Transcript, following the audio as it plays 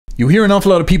You hear an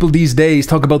awful lot of people these days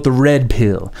talk about the red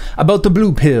pill, about the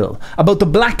blue pill, about the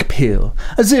black pill,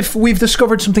 as if we've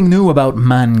discovered something new about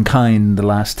mankind in the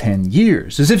last 10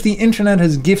 years, as if the internet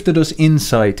has gifted us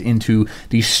insight into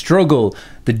the struggle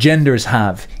the genders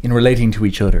have in relating to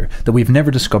each other that we've never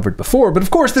discovered before. But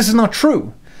of course, this is not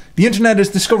true. The internet is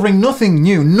discovering nothing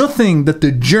new, nothing that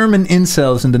the German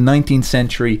incels in the 19th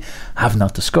century have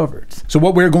not discovered. So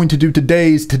what we're going to do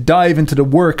today is to dive into the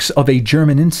works of a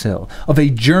German incel, of a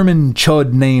German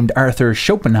chud named Arthur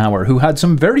Schopenhauer, who had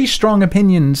some very strong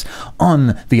opinions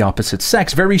on the opposite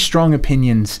sex, very strong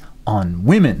opinions on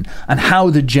women and how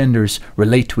the genders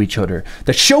relate to each other,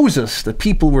 that shows us that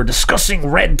people were discussing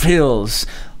red pills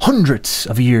hundreds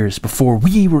of years before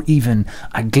we were even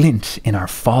a glint in our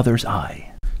father's eye.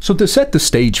 So to set the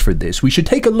stage for this, we should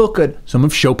take a look at some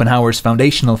of Schopenhauer's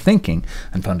foundational thinking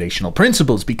and foundational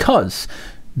principles, because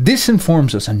this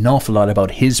informs us an awful lot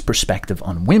about his perspective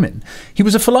on women. He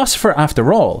was a philosopher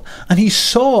after all, and he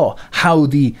saw how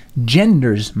the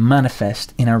genders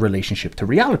manifest in our relationship to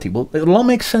reality. Well, it'll all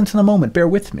make sense in a moment, bear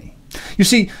with me. You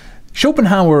see,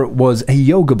 Schopenhauer was a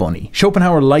yoga bunny.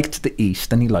 Schopenhauer liked the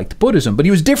East and he liked Buddhism, but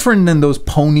he was different than those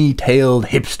pony-tailed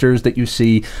hipsters that you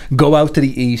see go out to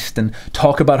the East and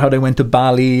talk about how they went to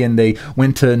Bali and they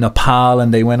went to Nepal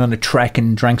and they went on a trek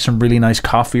and drank some really nice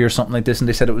coffee or something like this, and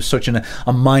they said it was such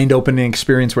a mind-opening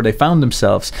experience where they found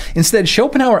themselves. Instead,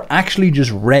 Schopenhauer actually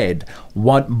just read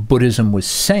what Buddhism was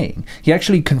saying. He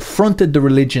actually confronted the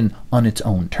religion on its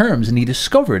own terms, and he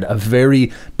discovered a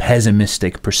very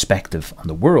pessimistic perspective on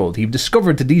the world. He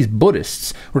discovered that these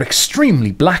Buddhists were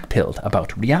extremely black-pilled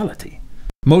about reality.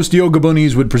 Most yoga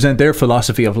bunnies would present their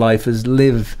philosophy of life as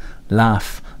live,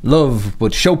 laugh, love,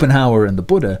 but Schopenhauer and the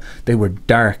Buddha, they were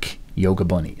dark yoga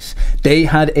bunnies. They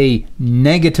had a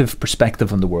negative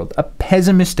perspective on the world, a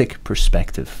pessimistic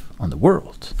perspective on the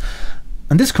world.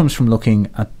 And this comes from looking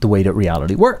at the way that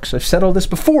reality works. I've said all this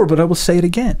before, but I will say it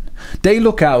again. They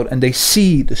look out and they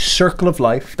see the circle of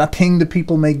life, that thing that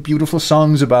people make beautiful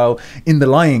songs about in The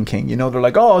Lion King. You know, they're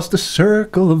like, oh, it's the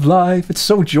circle of life. It's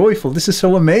so joyful. This is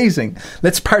so amazing.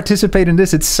 Let's participate in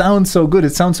this. It sounds so good.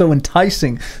 It sounds so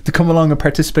enticing to come along and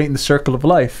participate in the circle of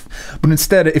life. But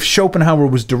instead, if Schopenhauer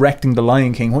was directing The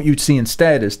Lion King, what you'd see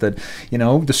instead is that, you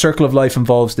know, the circle of life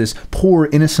involves this poor,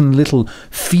 innocent, little,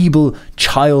 feeble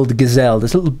child gazelle,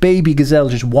 this little baby gazelle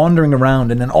just wandering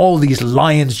around, and then all these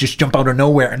lions just jump out of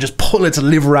nowhere and just pull its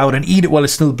liver out and eat it while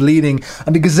it's still bleeding,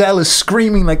 and the gazelle is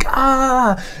screaming like,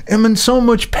 ah, I'm in so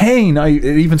much pain. It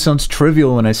even sounds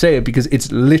trivial when I say it, because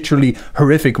it's literally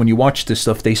horrific when you watch this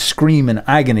stuff. They scream in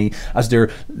agony as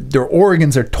their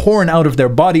organs are torn out of their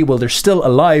body while they're still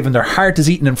alive, and their heart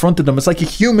is eaten in front of them. It's like a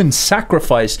human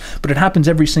sacrifice, but it happens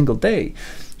every single day.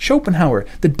 Schopenhauer,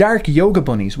 the dark yoga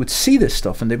bunnies, would see this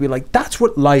stuff and they'd be like, that's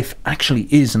what life actually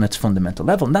is on its fundamental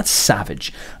level, and that's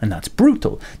savage and that's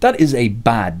brutal. That is a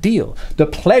bad deal. The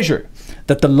pleasure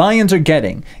that the lions are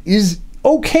getting is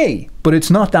okay, but it's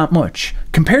not that much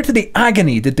compared to the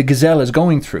agony that the gazelle is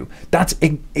going through. That's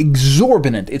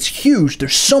exorbitant. It's huge.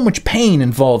 There's so much pain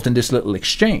involved in this little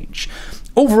exchange.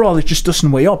 Overall, it just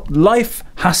doesn't weigh up. Life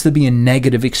has to be a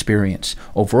negative experience.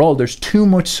 Overall, there's too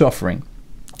much suffering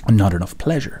and not enough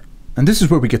pleasure. And this is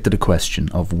where we get to the question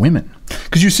of women.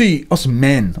 Because you see, us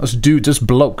men, us dudes, us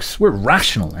blokes, we're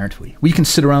rational, aren't we? We can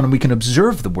sit around and we can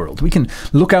observe the world. We can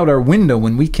look out our window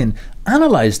and we can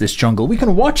analyze this jungle. We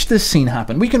can watch this scene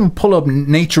happen. We can pull up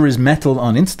Nature is Metal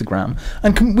on Instagram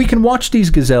and we can watch these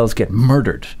gazelles get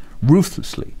murdered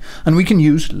ruthlessly. And we can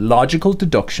use logical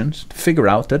deductions to figure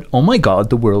out that, oh my God,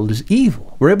 the world is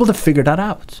evil. We're able to figure that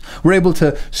out. We're able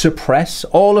to suppress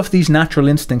all of these natural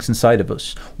instincts inside of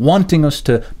us, wanting us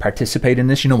to participate in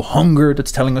this, you know, hunger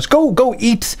that's telling us, go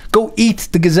eat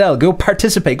the gazelle, go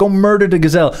participate, go murder the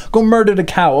gazelle, go murder the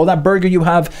cow, all that burger you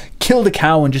have, kill the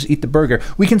cow and just eat the burger.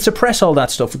 We can suppress all that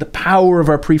stuff with the power of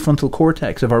our prefrontal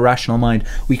cortex, of our rational mind.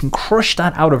 We can crush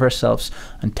that out of ourselves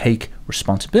and take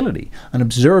responsibility and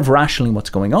observe rationally what's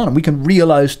going on, and we can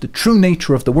realize the true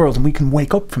nature of the world, and we can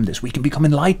wake up from this. We can become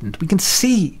enlightened. We can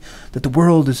see that the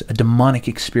world is a demonic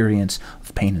experience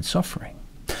of pain and suffering.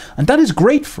 And that is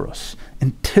great for us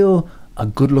until a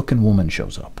good-looking woman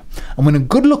shows up. And when a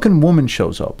good-looking woman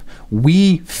shows up,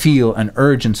 we feel an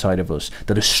urge inside of us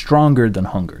that is stronger than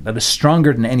hunger, that is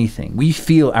stronger than anything. We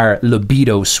feel our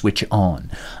libido switch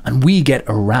on, and we get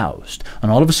aroused.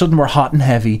 And all of a sudden we're hot and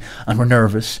heavy, and we're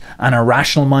nervous, and our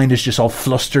rational mind is just all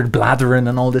flustered, blathering,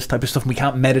 and all this type of stuff. And we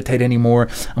can't meditate anymore,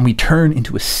 and we turn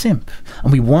into a simp.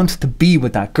 And we want to be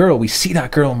with that girl. We see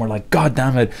that girl, and we're like, God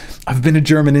damn it, I've been a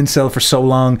German incel for so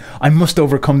long. I must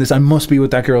overcome this. I must be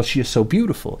with that girl. She is so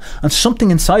beautiful. And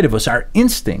something inside inside of us, our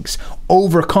instincts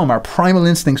overcome, our primal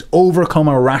instincts overcome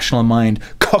our rational mind,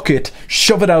 cuck it,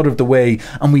 shove it out of the way,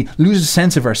 and we lose a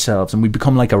sense of ourselves, and we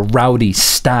become like a rowdy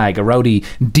stag, a rowdy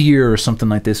deer or something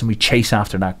like this, and we chase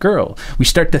after that girl. We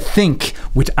start to think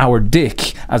with our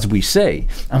dick, as we say,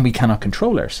 and we cannot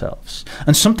control ourselves.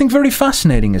 And something very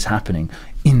fascinating is happening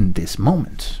in this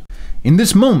moment. In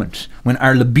this moment, when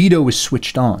our libido is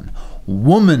switched on,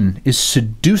 woman is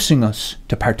seducing us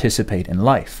to participate in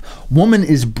life. Woman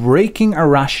is breaking our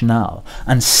rationale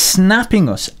and snapping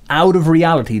us out of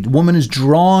reality. The woman is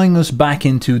drawing us back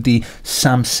into the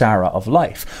samsara of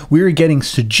life. We are getting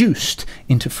seduced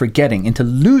into forgetting, into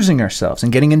losing ourselves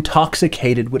and getting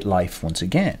intoxicated with life once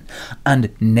again. And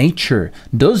nature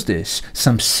does this,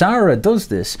 samsara does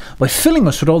this, by filling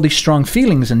us with all these strong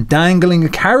feelings and dangling a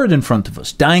carrot in front of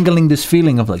us, dangling this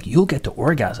feeling of like, you'll get to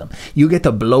orgasm, you'll get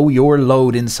to blow your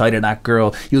load inside of that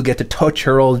girl, you'll get to touch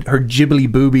her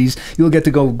jibbly boobies, you'll get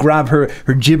to go grab her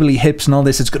jibbly hips and all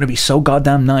this. It's going to be so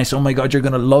goddamn nice. Oh my god, you're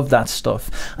going to love that stuff.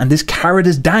 And this carrot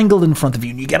is dangled in front of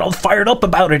you and you get all fired up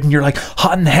about it and you're like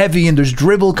hot and heavy and there's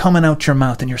dribble coming out your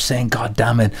mouth and you're saying, god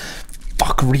damn it,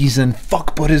 fuck reason,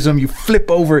 fuck Buddhism. You flip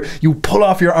over, you pull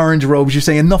off your orange robes, you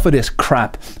say enough of this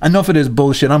crap, enough of this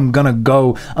bullshit, I'm gonna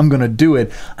go, I'm gonna do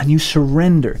it. And you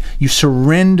surrender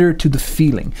to the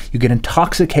feeling. You get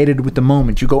intoxicated with the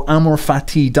moment. You go amor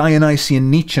fati,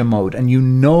 Dionysian Nietzsche mode, and you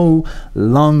no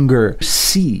longer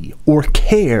see or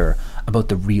care about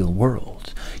the real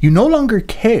world. You no longer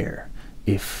care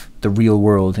if the real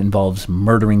world involves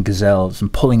murdering gazelles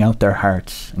and pulling out their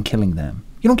hearts and killing them.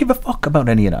 You don't give a fuck about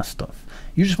any of that stuff.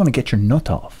 You just want to get your nut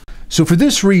off. So for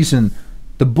this reason,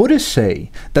 the Buddhists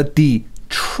say that the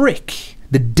trick,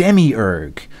 the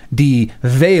demiurge, the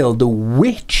veil, the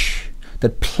witch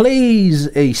that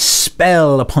plays a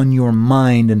spell upon your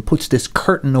mind and puts this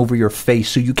curtain over your face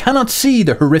so you cannot see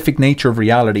the horrific nature of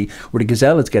reality where the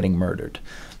gazelle is getting murdered,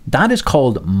 that is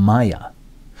called Maya,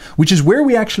 which is where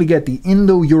we actually get the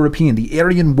Indo-European, the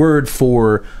Aryan word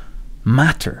for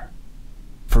matter,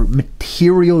 for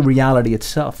material reality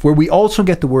itself, where we also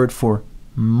get the word for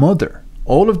mother.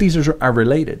 All of these are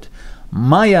related.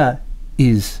 Maya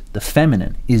is the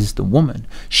feminine, is the woman.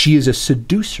 She is a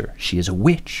seducer. She is a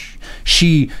witch.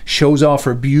 She shows off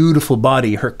her beautiful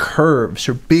body, her curves,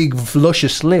 her big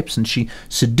luscious lips, and she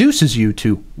seduces you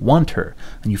to want her,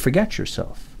 and you forget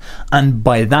yourself. And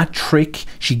by that trick,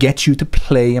 she gets you to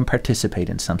play and participate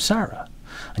in samsara.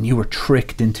 And you were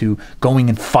tricked into going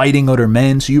and fighting other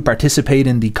men, so you participate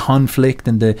in the conflict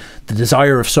and the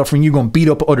desire of suffering. You go and beat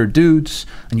up other dudes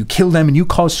and you kill them and you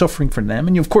cause suffering for them,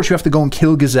 and of course you have to go and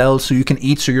kill gazelles so you can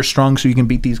eat, so you're strong, so you can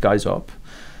beat these guys up,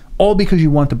 all because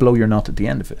you want to blow your nut at the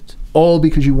end of it, all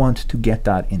because you want to get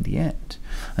that in the end.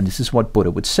 And this is what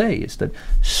Buddha would say, is that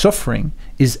suffering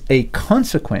is a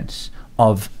consequence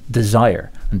of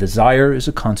desire, and desire is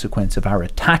a consequence of our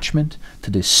attachment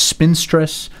to this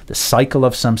spinstress, the cycle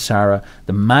of samsara,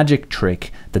 the magic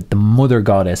trick that the mother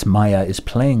goddess Maya is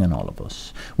playing on all of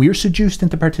us. We are seduced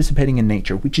into participating in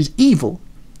nature, which is evil,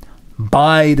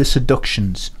 by the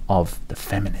seductions of the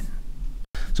feminine.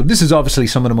 So this is obviously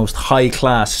some of the most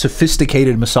high-class,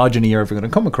 sophisticated misogyny you're ever going to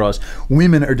come across.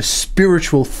 Women are the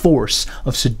spiritual force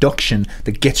of seduction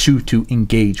that gets you to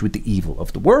engage with the evil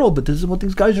of the world. But this is what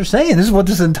these guys are saying. This is what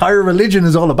this entire religion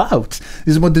is all about.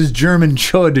 This is what this German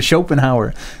chud,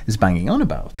 Schopenhauer, is banging on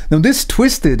about. Now, this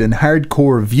twisted and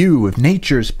hardcore view of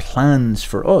nature's plans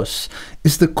for us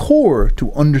is the core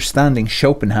to understanding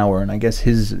Schopenhauer and I guess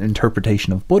his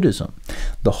interpretation of Buddhism.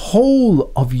 The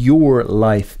whole of your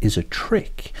life is a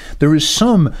trick. There is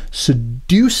some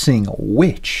seducing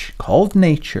witch called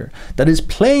nature that is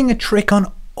playing a trick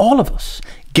on all of us,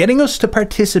 getting us to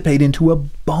participate into a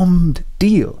bummed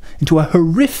deal, into a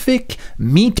horrific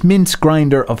meat mince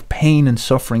grinder of pain and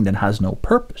suffering that has no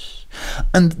purpose.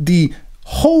 And the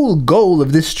whole goal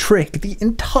of this trick, the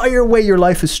entire way your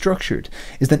life is structured,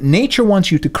 is that nature wants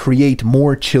you to create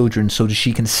more children so that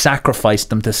she can sacrifice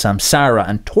them to samsara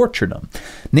and torture them.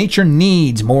 Nature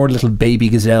needs more little baby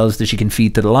gazelles that she can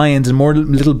feed to the lions, and more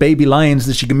little baby lions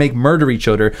that she can make murder each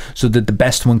other so that the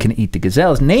best one can eat the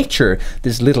gazelles. Nature,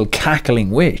 this little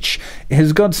cackling witch,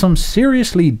 has got some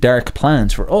seriously dark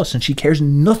plans for us, and she cares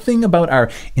nothing about our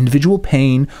individual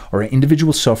pain or our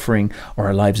individual suffering or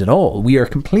our lives at all. We are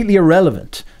completely irrelevant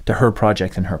to her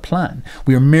project and her plan.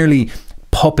 We are merely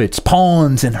puppets,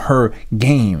 pawns in her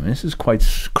game. This is quite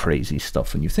crazy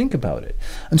stuff when you think about it.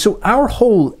 And so our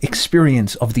whole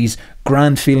experience of these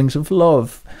grand feelings of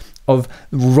love, of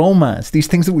romance, these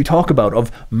things that we talk about,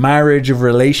 of marriage, of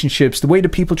relationships, the way that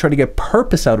people try to get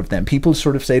purpose out of them. People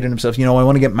sort of say to themselves, you know, I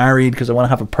want to get married because I want to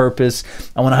have a purpose,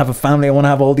 I want to have a family, I want to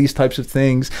have all these types of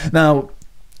things. Now,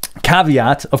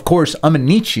 Caveat, of course, I'm a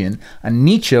Nietzschean, and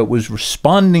Nietzsche was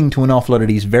responding to an awful lot of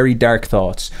these very dark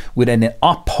thoughts with an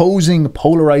opposing,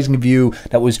 polarizing view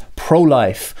that was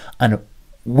pro-life and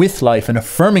with life and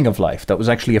affirming of life, that was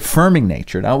actually affirming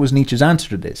nature. That was Nietzsche's answer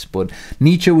to this. But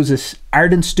Nietzsche was an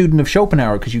ardent student of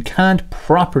Schopenhauer, because you can't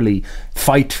properly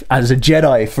fight as a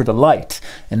Jedi for the light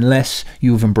unless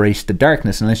you've embraced the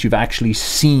darkness, unless you've actually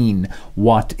seen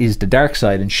what is the dark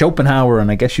side. And Schopenhauer, and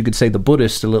I guess you could say the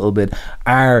Buddhists a little bit,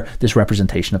 are this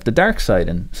representation of the dark side.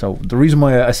 And so the reason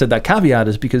why I said that caveat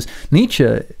is because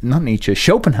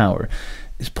Schopenhauer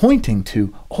is pointing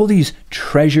to all these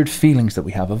treasured feelings that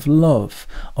we have of love,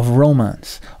 of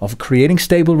romance, of creating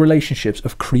stable relationships,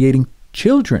 of creating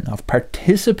children, of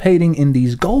participating in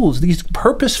these goals, these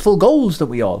purposeful goals that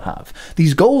we all have.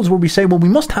 These goals where we say, well, we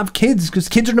must have kids because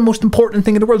kids are the most important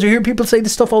thing in the world. You hear people say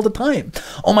this stuff all the time.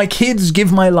 Oh, my kids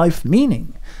give my life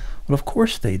meaning. Well, of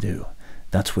course they do.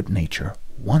 That's what nature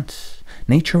wants.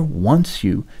 Nature wants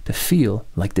you to feel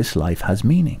like this life has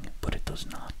meaning, but it does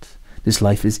not. This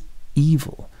life is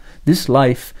evil. This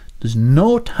life does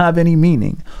not have any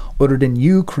meaning other than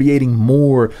you creating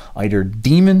more either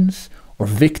demons or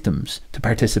victims to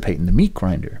participate in the meat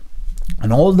grinder.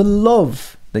 And all the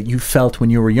love that you felt when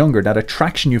you were younger, that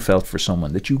attraction you felt for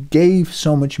someone, that you gave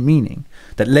so much meaning,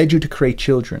 that led you to create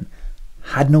children,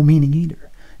 had no meaning either.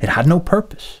 It had no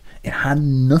purpose. It had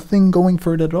nothing going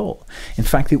for it at all. In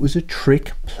fact, it was a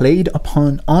trick played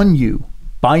on you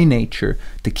by nature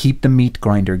to keep the meat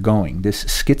grinder going.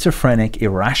 This schizophrenic,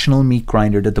 irrational meat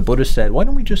grinder that the Buddha said, why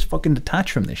don't we just fucking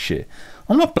detach from this shit?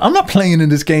 I'm not playing in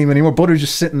this game anymore. Buddha's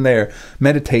just sitting there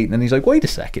meditating, and he's like, wait a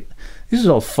second, this is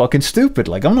all fucking stupid.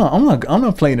 Like, I'm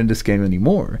not playing in this game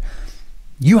anymore.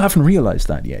 You haven't realized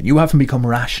that yet. You haven't become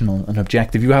rational and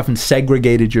objective. You haven't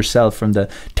segregated yourself from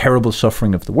the terrible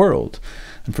suffering of the world.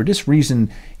 And for this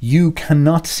reason, you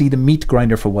cannot see the meat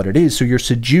grinder for what it is, so you're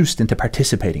seduced into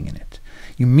participating in it.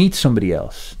 You meet somebody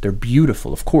else. They're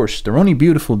beautiful. Of course, they're only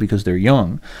beautiful because they're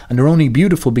young, and they're only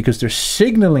beautiful because they're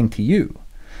signaling to you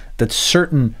that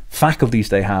certain faculties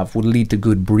they have will lead to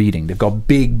good breeding. They've got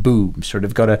big boobs, or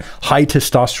they've got a high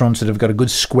testosterone, so they've got a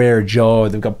good square jaw,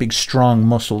 they've got big strong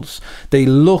muscles. They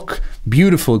look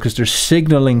beautiful because they're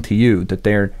signaling to you that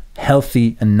they're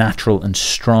healthy and natural and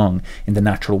strong in the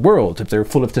natural world. If they're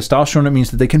full of testosterone, it means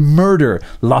that they can murder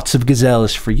lots of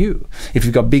gazelles for you. If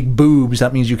you've got big boobs,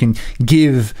 that means you can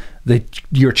give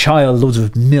your child loads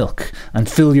of milk and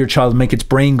fill your child, make its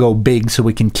brain go big so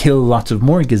it can kill lots of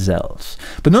more gazelles.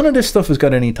 But none of this stuff has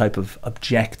got any type of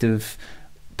objective,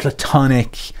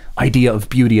 platonic idea of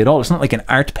beauty at all. It's not like an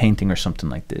art painting or something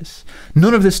like this.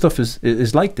 None of this stuff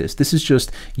is like this. This is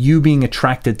just you being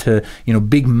attracted to,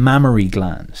 big mammary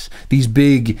glands, these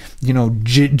big,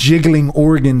 jiggling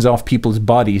organs off people's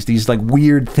bodies, these like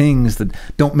weird things that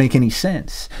don't make any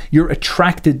sense. You're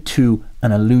attracted to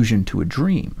an illusion, to a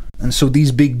dream. And so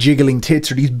these big jiggling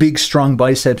tits or these big strong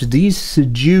biceps, these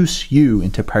seduce you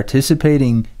into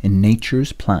participating in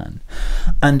nature's plan.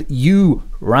 And you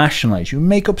rationalize, you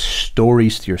make up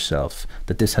stories to yourself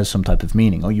that this has some type of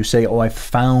meaning. Or you say, oh, I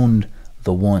found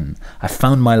the one. I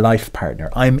found my life partner.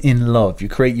 I'm in love.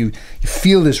 You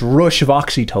feel this rush of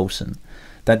oxytocin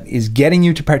that is getting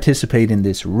you to participate in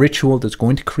this ritual that's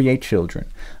going to create children.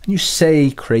 And you say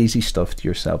crazy stuff to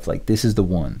yourself like, this is the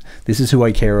one. This is who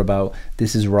I care about.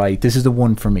 This is right. This is the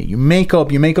one for me. You make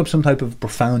up some type of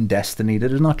profound destiny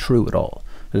that is not true at all.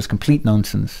 That is complete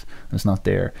nonsense. And it's not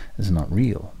there. It's not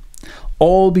real.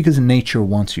 All because nature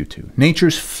wants you to.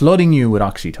 Nature's flooding you with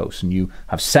oxytocin. You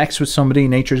have sex with somebody,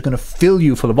 nature's going to fill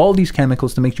you full of all these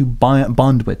chemicals to make you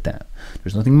bond with them.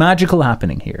 There's nothing magical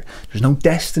happening here. There's no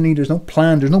destiny, there's no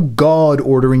plan, there's no God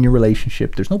ordering your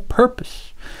relationship, there's no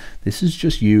purpose. This is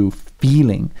just you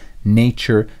feeling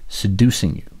nature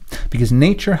seducing you. Because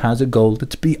nature has a goal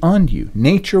that's beyond you.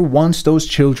 Nature wants those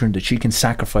children that she can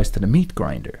sacrifice to the meat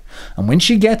grinder. And when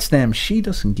she gets them, she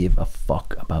doesn't give a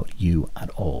fuck about you at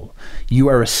all. You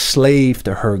are a slave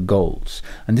to her goals.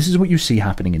 And this is what you see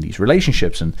happening in these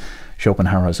relationships. And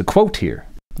Schopenhauer has a quote here.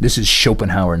 This is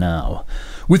Schopenhauer now.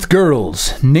 With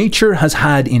girls, nature has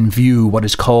had in view what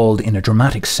is called, in a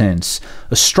dramatic sense,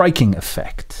 a striking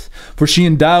effect. For she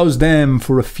endows them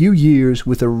for a few years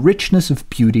with a richness of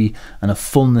beauty and a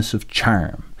fullness of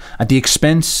charm, at the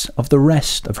expense of the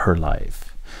rest of her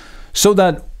life, so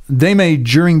that they may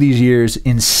during these years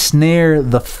ensnare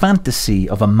the fantasy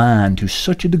of a man to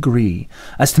such a degree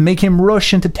as to make him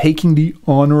rush into taking the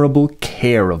honourable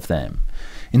care of them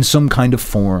in some kind of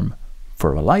form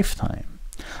for a lifetime.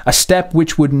 A step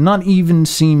which would not even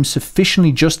seem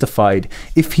sufficiently justified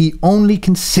if he only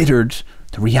considered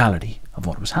the reality of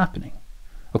what was happening.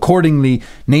 Accordingly,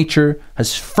 nature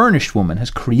has furnished woman,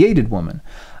 has created woman,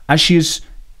 as she has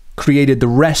created the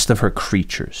rest of her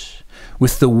creatures,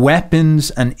 with the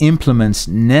weapons and implements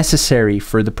necessary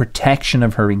for the protection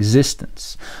of her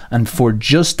existence, and for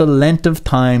just the length of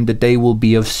time that they will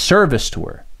be of service to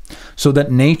her, so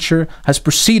that nature has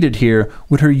proceeded here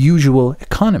with her usual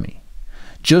economy.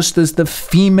 Just as the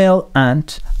female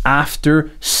ant,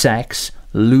 after sex,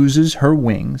 loses her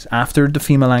wings. After the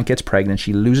female ant gets pregnant,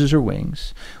 she loses her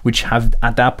wings, which have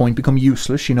at that point become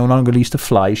useless. She no longer needs to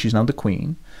fly. She's now the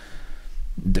queen.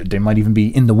 They might even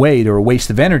be in the way. They're a waste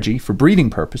of energy for breeding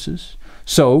purposes.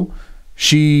 So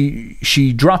she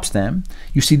drops them.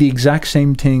 You see the exact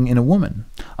same thing in a woman.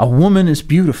 A woman is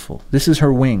beautiful. This is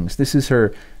her wings. This is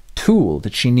her tool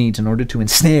that she needs in order to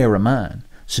ensnare a man,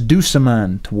 seduce a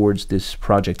man towards this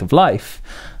project of life.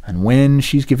 And when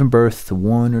she's given birth to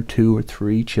 1 or 2 or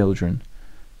 3 children,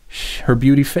 her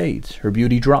beauty fades, her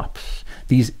beauty drops.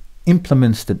 These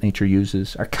implements that nature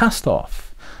uses are cast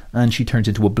off, and she turns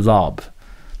into a blob,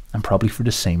 and probably for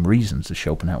the same reasons as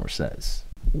Schopenhauer says.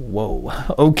 Whoa,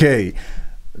 okay,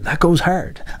 that goes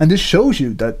hard. And this shows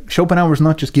you that Schopenhauer's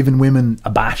not just giving women a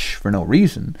bash for no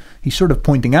reason. He's sort of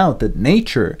pointing out that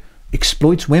nature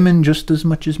exploits women just as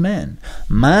much as men.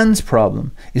 Man's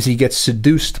problem is he gets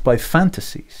seduced by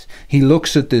fantasies. He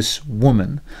looks at this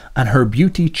woman and her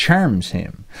beauty charms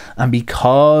him. And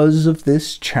because of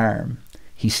this charm,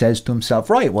 he says to himself,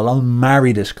 right, well, I'll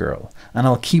marry this girl and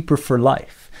I'll keep her for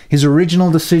life. His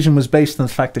original decision was based on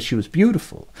the fact that she was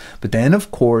beautiful. But then,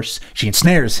 of course, she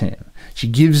ensnares him. She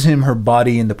gives him her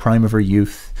body in the prime of her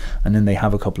youth, and then they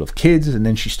have a couple of kids, and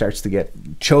then she starts to get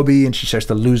chubby, and she starts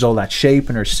to lose all that shape,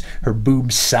 and her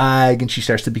boobs sag, and she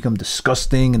starts to become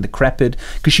disgusting and decrepit,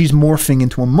 because she's morphing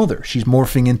into a mother. She's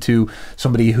morphing into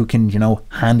somebody who can, you know,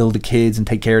 handle the kids and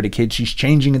take care of the kids. She's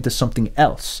changing into something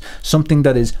else, something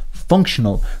that is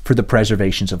functional for the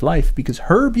preservations of life, because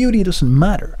her beauty doesn't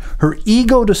matter. Her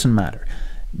ego doesn't matter.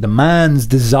 The man's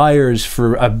desires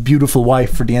for a beautiful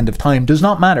wife for the end of time does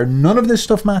not matter. None of this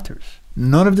stuff matters.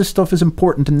 None of this stuff is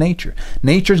important to nature.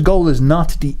 Nature's goal is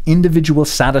not the individual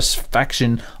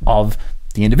satisfaction of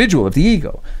the individual, of the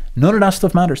ego. None of that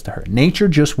stuff matters to her. Nature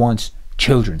just wants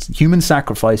children, human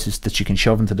sacrifices that she can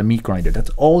shove into the meat grinder. That's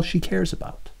all she cares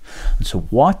about. And so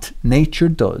what nature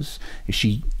does is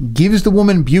she gives the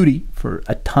woman beauty for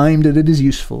a time that it is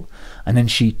useful, and then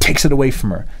she takes it away from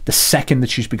her the second that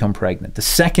she's become pregnant. The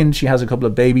second she has a couple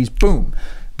of babies, boom,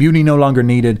 beauty no longer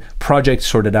needed, project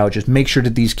sorted out. Just make sure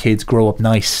that these kids grow up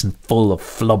nice and full of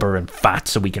flubber and fat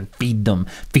so we can feed them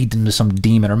to some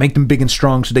demon, or make them big and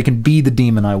strong so they can be the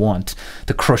demon I want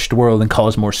to crush the world and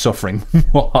cause more suffering,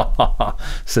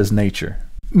 says nature.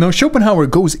 Now Schopenhauer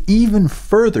goes even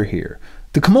further here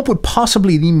to come up with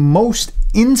possibly the most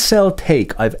incel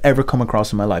take I've ever come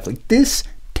across in my life. Like, this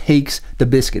takes the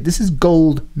biscuit. This is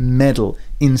gold medal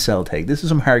incel take. This is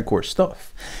some hardcore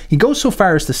stuff. He goes so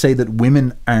far as to say that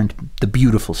women aren't the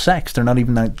beautiful sex. They're not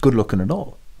even that good looking at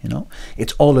all. You know,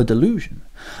 it's all a delusion.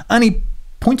 And he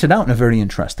points it out in a very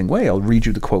interesting way. I'll read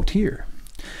you the quote here.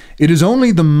 It is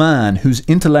only the man whose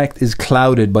intellect is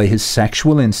clouded by his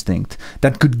sexual instinct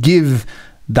that could give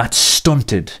that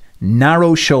stunted,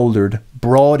 narrow-shouldered,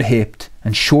 broad-hipped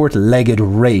and short-legged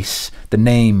race the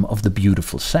name of the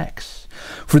beautiful sex.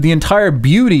 For the entire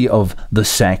beauty of the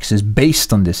sex is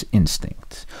based on this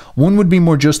instinct. One would be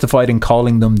more justified in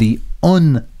calling them the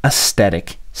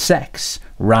unaesthetic sex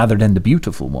rather than the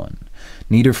beautiful one.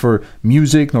 Neither for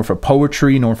music, nor for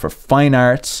poetry, nor for fine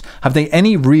arts have they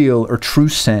any real or true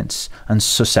sense and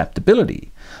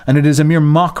susceptibility, and it is a mere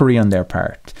mockery on their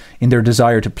part, in their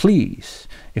desire to please,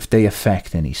 if they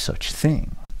affect any such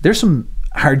thing. There's some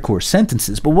hardcore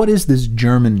sentences, but what is this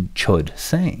German chud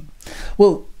saying?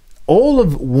 Well, all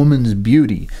of woman's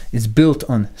beauty is built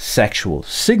on sexual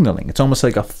signaling. It's almost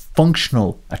like a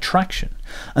functional attraction.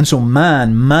 And so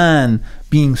man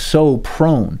being so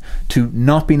prone to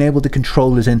not being able to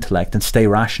control his intellect and stay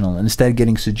rational, and instead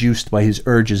getting seduced by his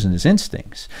urges and his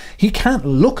instincts, he can't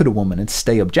look at a woman and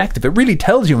stay objective. It really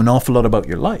tells you an awful lot about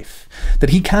your life, that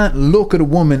he can't look at a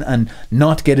woman and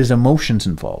not get his emotions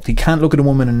involved. He can't look at a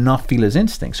woman and not feel his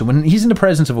instincts. So when he's in the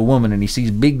presence of a woman and he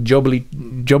sees big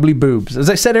jubbly boobs, as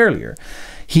I said earlier,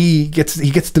 he gets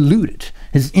deluded.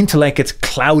 His intellect gets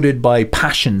clouded by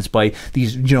passions, by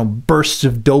these, you know, bursts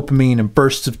of dopamine and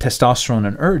bursts of testosterone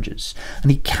and urges.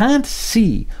 And he can't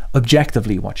see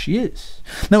objectively what she is.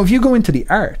 Now, if you go into the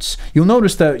arts, you'll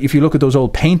notice that if you look at those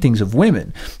old paintings of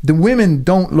women, the women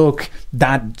don't look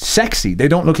that sexy. They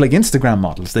don't look like Instagram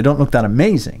models. They don't look that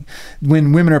amazing.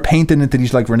 When women are painted into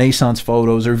these like Renaissance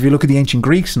photos, or if you look at the ancient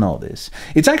Greeks and all this,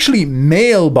 it's actually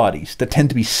male bodies that tend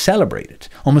to be celebrated,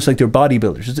 almost like they're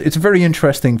bodybuilders. It's a very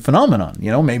interesting phenomenon.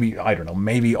 You know, maybe, I don't know,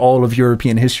 maybe all of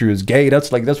European history is gay.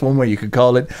 That's one way you could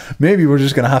call it. Maybe we're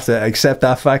just going to have to accept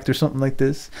that fact or something like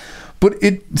this. But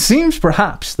it seems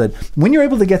perhaps that when you're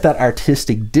able to get that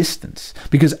artistic distance,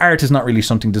 because art is not really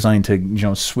something designed to, you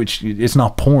know, switch, it's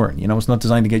not porn, you know, it's not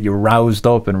designed to get you roused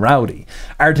up and rowdy.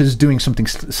 Art is doing something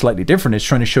slightly different. It's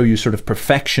trying to show you sort of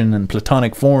perfection and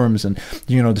platonic forms and,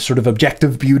 you know, the sort of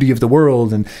objective beauty of the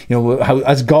world, and, you know, how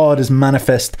as God is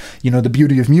manifest, you know, the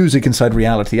beauty of music inside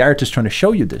reality. Art is trying to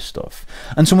show you this stuff.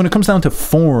 And so when it comes down to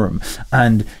form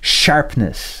and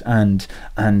sharpness and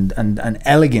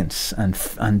elegance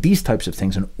and these types of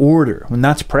things, and order, when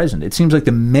that's present, it seems like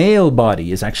the male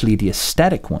body is actually the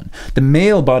aesthetic one. The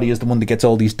male body is the one that gets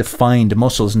all these defined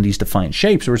muscles and these defined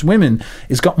shapes, whereas women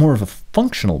has got more of a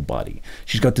functional body.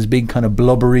 She's got this big kind of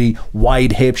blubbery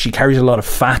wide hips. She carries a lot of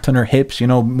fat on her hips. You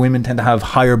know, women tend to have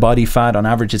higher body fat. On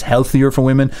average, it's healthier for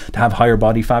women to have higher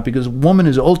body fat, because woman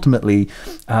is ultimately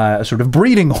a sort of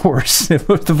breeding horse, to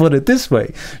put it this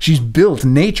way. She's built,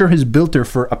 nature has built her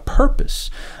for a purpose,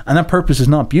 and that purpose is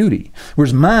not beauty.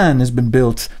 Whereas man has been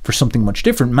built for something much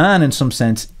different. Man, in some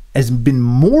sense, has been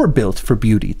more built for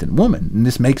beauty than woman, and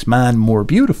this makes man more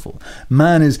beautiful.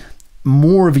 Man is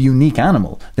more of a unique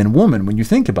animal than woman when you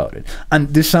think about it. And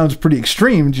this sounds pretty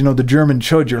extreme, you know, the German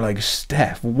chud. You're like,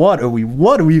 Steph, what are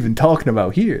we even talking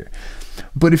about here?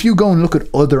 But if you go and look at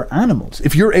other animals,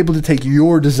 if you're able to take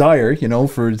your desire, you know,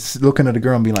 for looking at a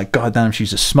girl and being like, God damn,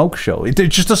 she's a smoke show, it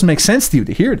just doesn't make sense to you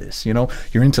to hear this. You know,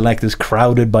 your intellect is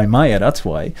crowded by Maya, that's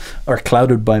why, or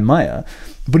clouded by Maya.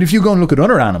 But if you go and look at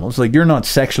other animals, like, you're not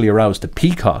sexually aroused to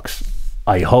peacocks,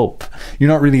 I hope. You're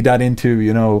not really that into,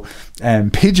 you know,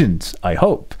 pigeons, I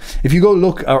hope. If you go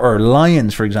look, or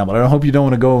lions, for example, I hope you don't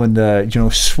want to go and, you know,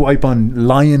 swipe on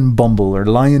Lion Bumble or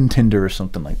Lion Tinder or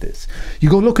something like this. You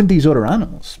go look at these other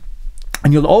animals,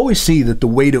 and you'll always see that the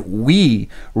way that we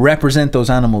represent those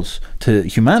animals to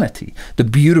humanity, the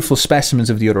beautiful specimens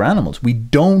of the other animals, we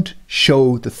don't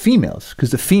show the females,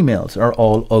 because the females are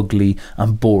all ugly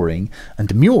and boring and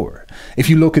demure.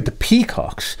 If you look at the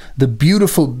peacocks, the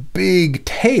beautiful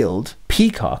big-tailed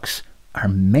peacocks are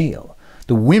male.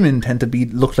 The women tend to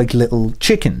look like little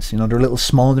chickens, you know, they're little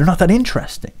small, they're not that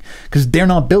interesting, because they're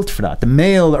not built for that. The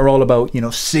male are all about, you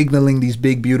know, signaling these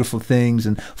big beautiful things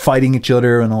and fighting each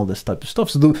other and all this type of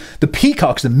stuff. So the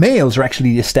peacocks, the males, are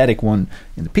actually the aesthetic one.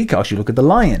 In the peacocks, you look at the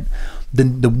lion.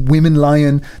 The women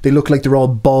lion, they look like they're all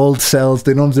bald cells,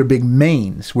 they don't have their big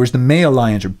manes, whereas the male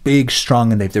lions are big,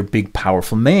 strong, and they have their big,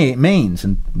 powerful manes.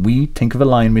 And we think of a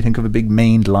lion, we think of a big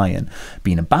maned lion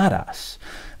being a badass.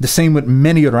 The same with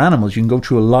many other animals. You can go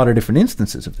through a lot of different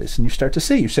instances of this, and you start to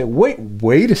see, you say,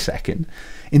 wait a second.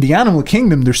 In the animal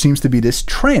kingdom, there seems to be this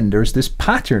trend, there's this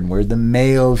pattern where the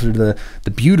males are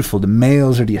the beautiful, the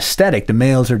males are the aesthetic, the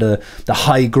males are the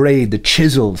high grade, the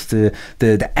chisels,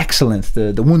 the excellence,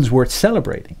 the ones worth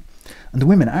celebrating. And the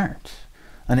women aren't.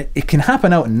 And it can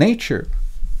happen out in nature.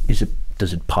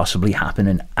 Does it possibly happen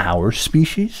in our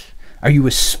species? Are you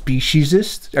a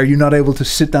speciesist? Are you not able to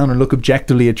sit down and look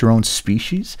objectively at your own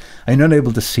species? Are you not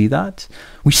able to see that?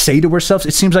 We say to ourselves,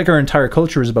 it seems like our entire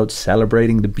culture is about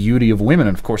celebrating the beauty of women.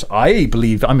 And of course, I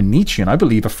believe, I'm a Nietzschean, I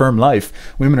believe affirm life.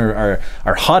 Women are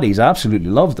hotties, I absolutely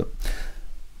love them.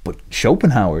 But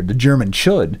Schopenhauer, the German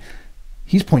chud,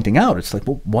 he's pointing out, it's like,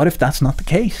 well, what if that's not the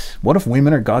case? What if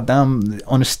women are goddamn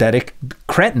unaesthetic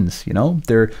cretins, you know?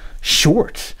 They're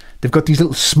short. They've got these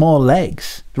little small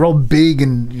legs. They're all big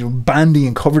and, you know, bandy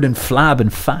and covered in flab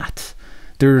and fat.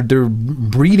 They're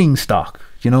breeding stock.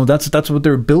 You know, that's what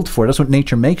they're built for. That's what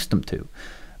nature makes them to.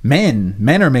 Men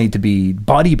are made to be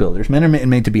bodybuilders. Men are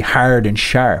made to be hard and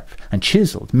sharp and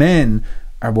chiseled. Men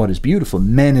are what is beautiful.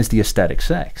 Men is the aesthetic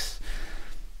sex.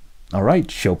 All right,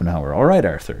 Schopenhauer. All right,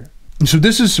 Arthur. So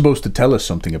this is supposed to tell us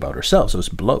something about ourselves, us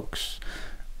blokes.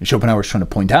 Schopenhauer is trying to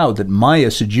point out that Maya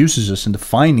seduces us into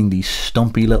finding these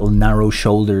stumpy little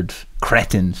narrow-shouldered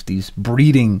cretins, these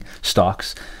breeding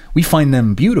stocks. We find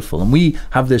them beautiful, and we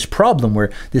have this problem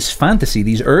where this fantasy,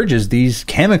 these urges, these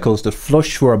chemicals that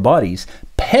flush through our bodies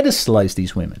pedestalize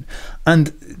these women. And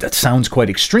that sounds quite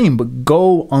extreme, but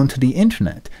go onto the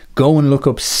internet. Go and look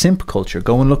up simp culture.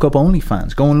 Go and look up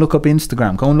OnlyFans. Go and look up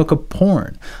Instagram. Go and look up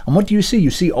porn. And what do you see?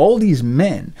 You see all these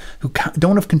men who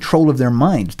don't have control of their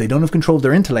minds. They don't have control of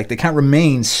their intellect. They can't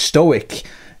remain stoic.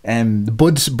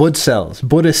 Buddhist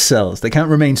cells. They can't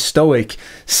remain stoic,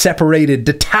 separated,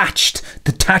 detached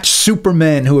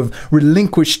supermen who have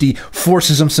relinquished the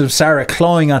forces of samsara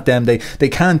clawing at them. They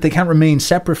can't remain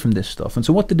separate from this stuff. And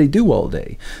so what do they do all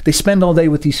day? They spend all day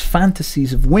with these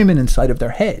fantasies of women inside of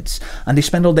their heads, and they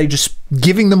spend all day just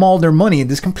giving them all their money in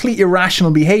this complete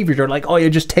irrational behavior. They're like, oh, you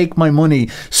just take my money,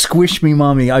 squish me,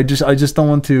 mommy. I just don't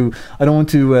want to. I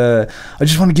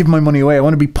just want to give my money away. I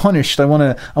want to be punished. I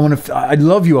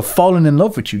love you. I've fallen in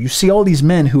love with you. You see all these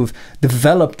men who have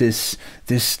developed this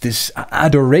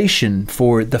adoration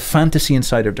for the fantasy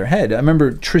inside of their head. I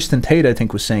remember Tristan Tate, I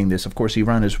think, was saying this. Of course, he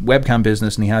ran his webcam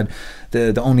business and he had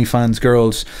the OnlyFans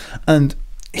girls, and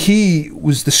he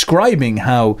was describing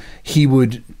how he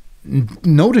would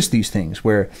notice these things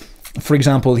where, for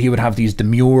example, he would have these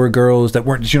demure girls that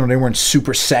weren't, they weren't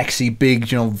super sexy, big,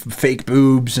 fake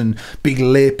boobs and big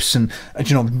lips and,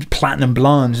 platinum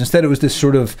blondes. Instead, it was this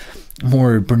sort of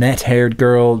more brunette-haired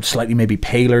girl, slightly maybe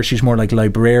paler. She's more like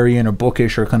librarian or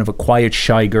bookish or kind of a quiet,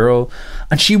 shy girl.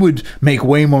 And she would make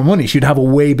way more money. She'd have a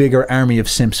way bigger army of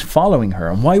simps following her.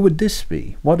 And why would this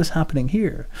be? What is happening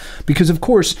here? Because, of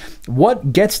course, what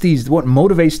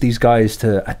motivates these guys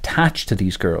to attach to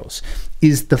these girls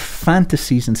is the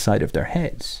fantasies inside of their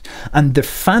heads. And the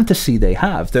fantasy they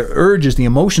have, the urges, the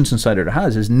emotions inside of their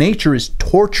heads, is nature is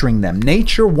torturing them.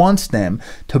 Nature wants them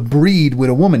to breed with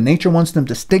a woman. Nature wants them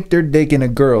to stick their dick in a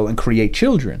girl and create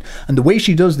children. And the way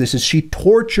she does this is she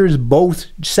tortures both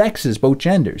sexes, both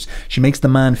genders. She makes the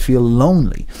man feel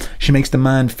lonely. She makes the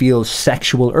man feel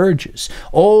sexual urges.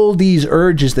 All these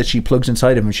urges that she plugs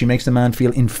inside of him, she makes the man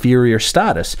feel inferior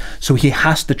status. So he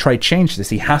has to try to change this.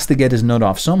 He has to get his nut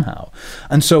off somehow.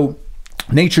 And so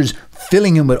nature's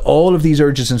filling him with all of these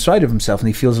urges inside of himself, and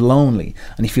he feels lonely,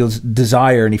 and he feels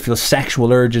desire, and he feels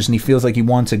sexual urges, and he feels like he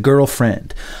wants a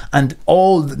girlfriend. And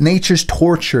all nature's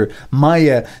torture,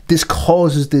 Maya, this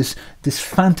causes this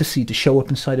fantasy to show up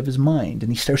inside of his mind,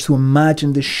 and he starts to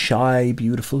imagine this shy,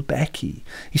 beautiful Becky.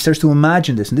 He starts to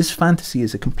imagine this, and this fantasy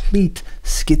is a complete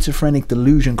schizophrenic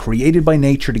delusion created by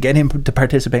nature to get him to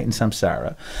participate in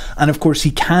samsara. And of course, he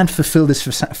can't fulfill this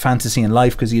fantasy in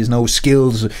life because he has no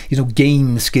skills, he has no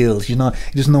game skills. He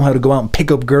doesn't know how to go out and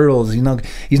pick up girls.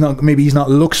 Maybe he's not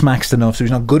looks maxed enough, so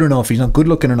he's not good enough. He's not good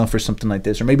looking enough or something like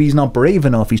this. Or maybe he's not brave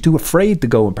enough. He's too afraid to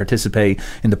go and participate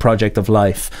in the project of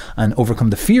life and overcome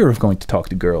the fear of going to talk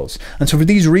to girls. And so for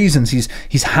these reasons,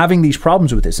 he's having these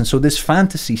problems with this. And so this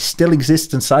fantasy still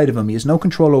exists inside of him. He has no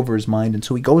control over his mind. And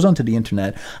so he goes onto the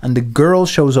internet, and the girl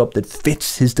shows up that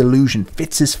fits his delusion,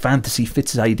 fits his fantasy,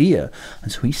 fits his idea.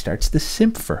 And so he starts to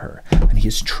simp for her, and he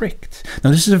is tricked.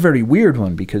 Now, this is a very weird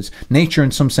one because nature in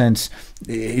some sense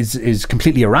is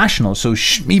completely irrational. So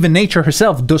even nature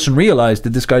herself doesn't realize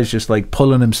that this guy's just like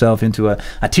pulling himself into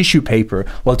a tissue paper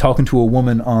while talking to a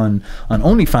woman on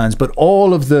OnlyFans. But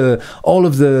all of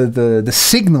the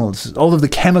signals, all of the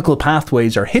chemical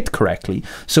pathways are hit correctly.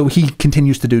 So he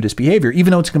continues to do this behavior,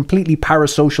 even though it's a completely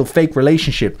parasocial fake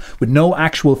relationship with no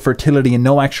actual fertility and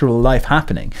no actual life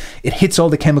happening. It hits all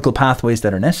the chemical pathways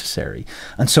that are necessary.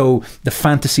 And so the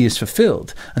fantasy is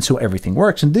fulfilled. And so everything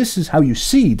works. And this is how you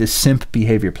see this simp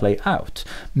behavior play out.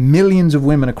 Millions of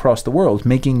women across the world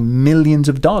making millions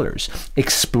of dollars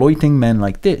exploiting men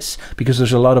like this, because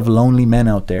there's a lot of lonely men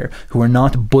out there who are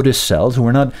not Buddhist cells, who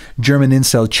are not German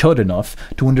incel chud enough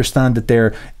to understand that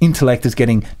their intellect is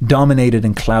getting dominated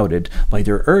and clouded by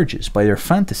their urges, by their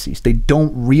fantasies. They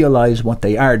don't realize what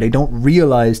they are. They don't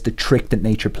realize the trick that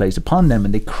nature plays upon them,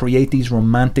 and they create these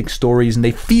romantic stories, and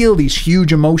they feel these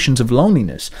huge emotions of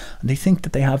loneliness, and they think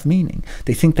that they have meaning.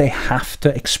 They think they have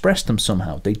to express them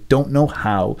somehow. They don't know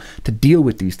how to deal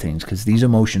with these things because these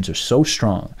emotions are so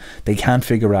strong. They can't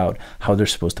figure out how they're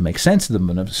supposed to make sense of them.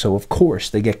 And so, of course,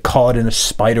 they get caught in a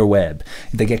spider web.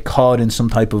 They get caught in some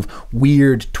type of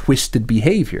weird, twisted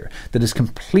behavior that is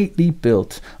completely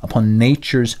built upon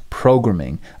nature's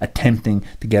programming, attempting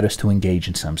to get us to engage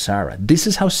in samsara. This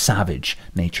is how savage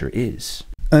nature is.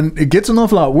 And it gets an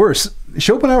awful lot worse.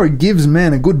 Schopenhauer gives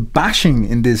men a good bashing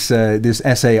in this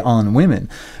essay on women,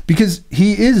 because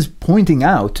he is pointing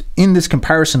out in this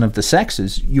comparison of the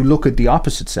sexes, you look at the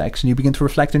opposite sex and you begin to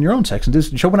reflect on your own sex.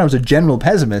 And Schopenhauer's a general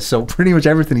pessimist, so pretty much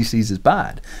everything he sees is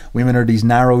bad. Women are these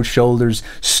narrow shoulders,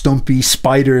 stumpy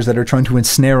spiders that are trying to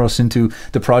ensnare us into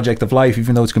the project of life,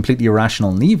 even though it's completely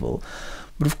irrational and evil.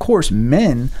 But of course,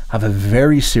 men have a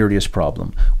very serious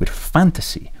problem with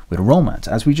fantasy, with romance.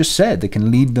 As we just said, they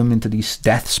can lead them into these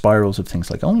death spirals of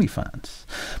things like OnlyFans.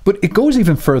 But it goes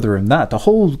even further than that. The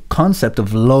whole concept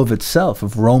of love itself,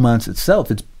 of romance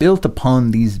itself, it's built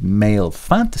upon these male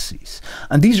fantasies.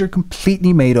 And these are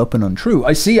completely made up and untrue.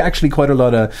 I see actually quite a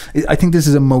lot of, I think this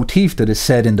is a motif that is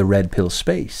said in the red pill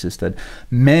space, is that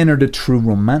men are the true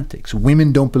romantics.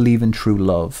 Women don't believe in true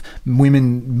love.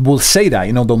 Women will say that,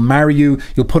 you know, they'll marry you,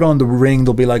 you'll put on the ring,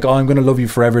 they'll be like, oh, I'm going to love you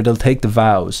forever. They'll take the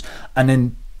vows. And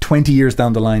then 20 years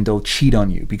down the line, they'll cheat on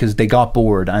you because they got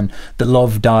bored and the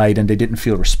love died and they didn't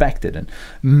feel respected. And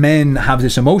men have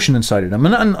this emotion inside of them.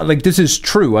 And like, this is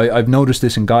true. I've noticed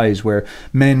this in guys where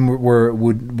men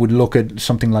would look at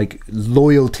something like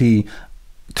loyalty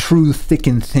through thick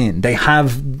and thin.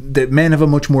 Men have a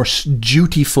much more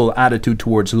dutiful attitude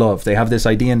towards love. They have this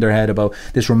idea in their head about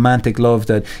this romantic love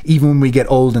that even when we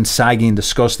get old and saggy and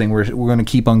disgusting, we're going to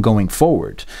keep on going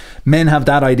forward. Men have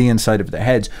that idea inside of their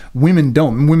heads. Women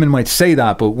don't. Women might say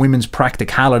that, but women's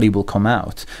practicality will come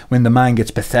out. When the man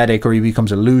gets pathetic or he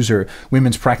becomes a loser,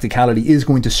 women's practicality is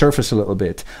going to surface a little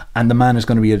bit, and the man is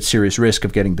going to be at serious risk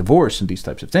of getting divorced and these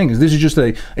types of things. This is just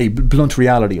a blunt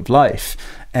reality of life.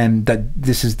 And that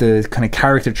this is the kind of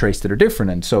character traits that are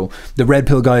different. And so the red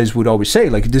pill guys would always say,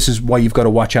 like, this is why you've got to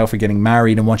watch out for getting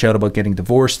married and watch out about getting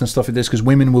divorced and stuff like this, because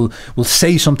women will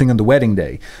say something on the wedding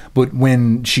day, but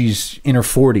when she's in her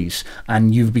 40s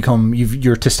and your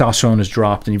testosterone has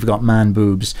dropped and you've got man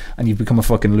boobs and you've become a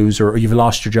fucking loser, or you've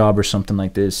lost your job or something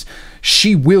like this,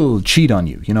 she will cheat on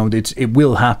you. You know, it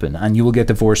will happen, and you will get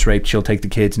divorce raped. She'll take the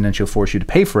kids and then she'll force you to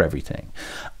pay for everything.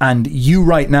 And you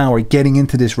right now are getting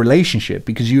into this relationship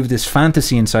because you have this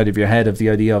fantasy inside of your head of the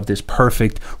idea of this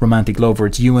perfect romantic love where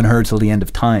it's you and her till the end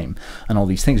of time and all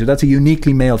these things. So that's a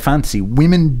uniquely male fantasy.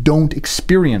 Women don't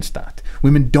experience that.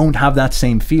 Women don't have that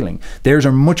same feeling. Theirs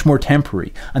are much more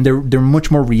temporary, and they're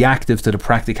much more reactive to the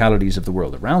practicalities of the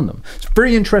world around them. It's a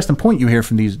very interesting point you hear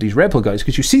from these red pill guys,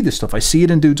 because you see this stuff. I see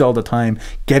it in dudes all the time,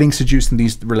 getting seduced in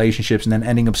these relationships and then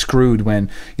ending up screwed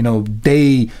when, you know,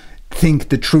 they think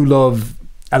the true love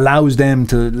allows them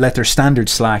to let their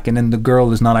standards slack, and then the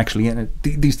girl is not actually in it.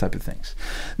 These type of things.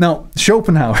 Now,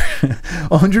 Schopenhauer,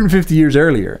 150 years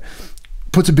earlier,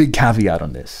 puts a big caveat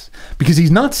on this, because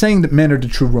he's not saying that men are the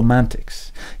true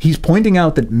romantics. He's pointing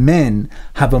out that men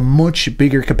have a much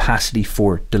bigger capacity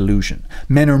for delusion.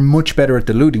 Men are much better at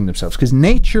deluding themselves, because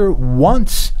nature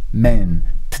wants men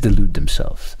to delude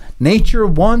themselves. Nature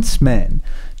wants men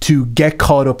to get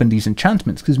caught up in these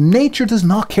enchantments, because nature does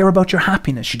not care about your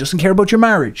happiness. She doesn't care about your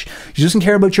marriage. She doesn't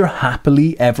care about your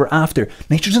happily ever after.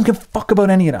 Nature doesn't give a fuck about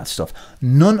any of that stuff.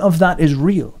 None of that is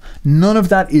real. None of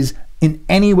that is in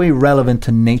any way relevant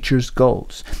to nature's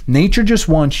goals. Nature just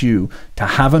wants you to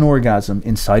have an orgasm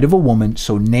inside of a woman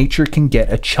so nature can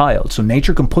get a child. So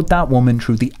nature can put that woman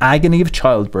through the agony of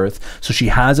childbirth so she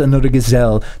has another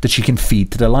gazelle that she can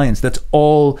feed to the lions. That's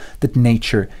all that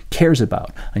nature cares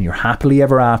about. And your happily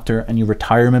ever after and your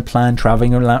retirement plan,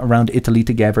 traveling around Italy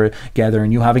together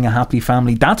and you having a happy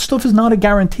family, that stuff is not a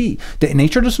guarantee.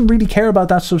 Nature doesn't really care about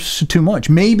that stuff too much.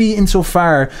 Maybe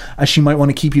insofar as she might want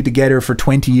to keep you together for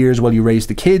 20 years while you raise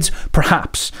the kids,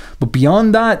 perhaps. But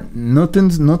beyond that,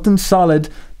 nothing's solid.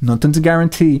 Nothing's a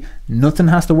guarantee. Nothing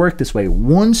has to work this way.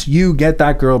 Once you get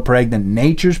that girl pregnant,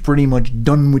 nature's pretty much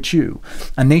done with you.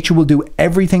 And nature will do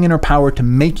everything in her power to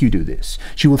make you do this.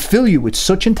 She will fill you with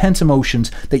such intense emotions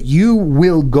that you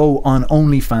will go on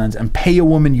OnlyFans and pay a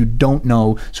woman you don't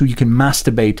know so you can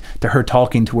masturbate to her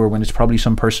talking to her when it's probably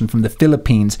some person from the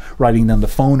Philippines writing down the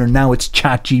phone, or now it's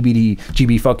chat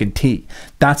GB fucking T.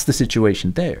 That's the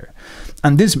situation there.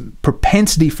 And this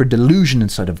propensity for delusion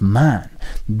inside of man,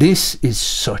 this is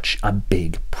such a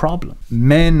big problem.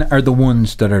 Men are the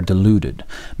ones that are deluded.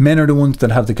 Men are the ones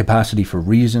that have the capacity for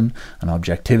reason and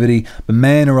objectivity, but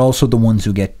men are also the ones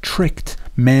who get tricked.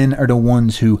 Men are the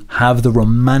ones who have the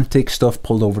romantic stuff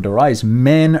pulled over their eyes.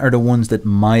 Men are the ones that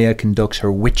Maya conducts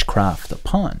her witchcraft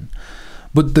upon.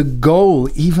 But the goal,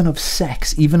 even of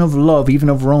sex, even of love, even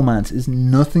of romance, is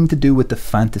nothing to do with the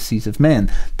fantasies of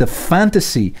men. The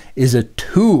fantasy is a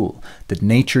tool that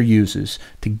nature uses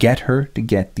to get her to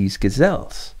get these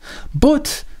gazelles.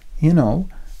 But, you know,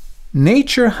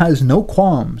 nature has no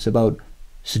qualms about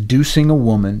seducing a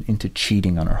woman into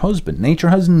cheating on her husband. Nature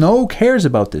has no cares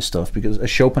about this stuff because, as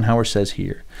Schopenhauer says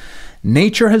here,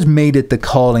 nature has made it the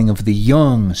calling of the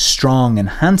young, strong, and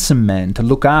handsome men to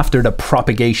look after the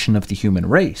propagation of the human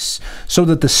race, so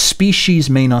that the species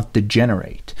may not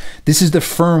degenerate. This is the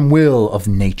firm will of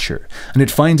nature, and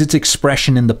it finds its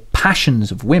expression in the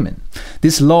passions of women.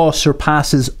 This law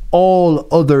surpasses all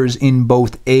others in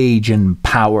both age and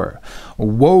power.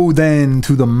 Woe then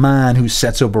to the man who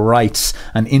sets up rights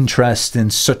and interests in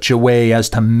such a way as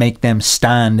to make them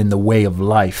stand in the way of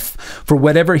life. For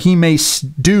whatever he may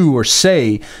do or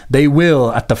say, they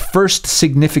will, at the first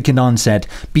significant onset,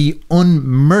 be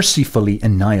unmercifully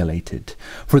annihilated.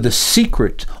 For the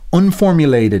secret,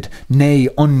 unformulated, nay,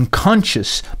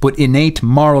 unconscious, but innate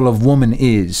moral of woman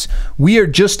is, we are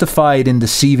justified in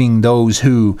deceiving those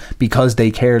who, because they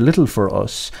care little for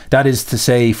us, that is to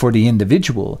say, for the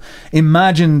individual,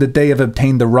 imagine that they have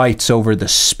obtained the rights over the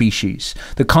species.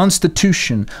 The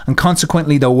constitution, and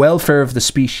consequently the welfare of the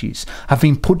species, have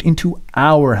been put into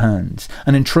our hands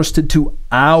and entrusted to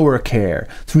our care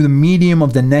through the medium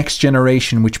of the next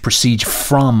generation which proceeds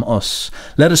from us.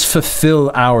 Let us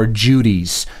fulfill our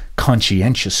duties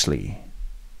conscientiously.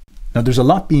 Now, there's a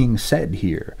lot being said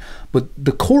here, but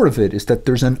the core of it is that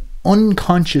there's an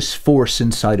unconscious force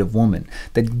inside of woman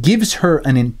that gives her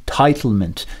an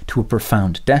entitlement to a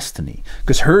profound destiny,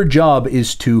 because her job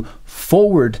is to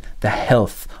forward the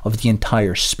health of the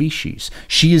entire species.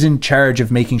 She is in charge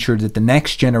of making sure that the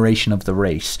next generation of the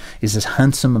race is as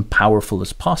handsome and powerful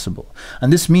as possible.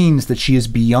 And this means that she is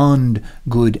beyond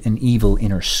good and evil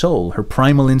in her soul. Her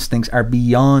primal instincts are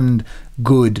beyond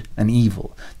good and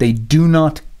evil. They do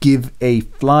not give a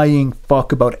flying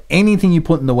fuck about anything you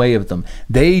put in the way of them.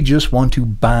 They just want to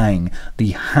bang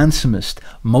the handsomest,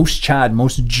 most chad,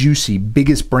 most juicy,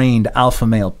 biggest brained alpha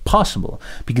male possible,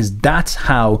 because that's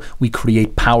how we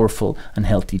create powerful and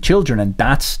healthy children, and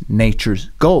that's nature's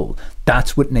goal.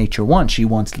 That's what nature wants. She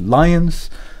wants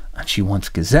lions and she wants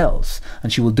gazelles,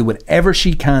 and she will do whatever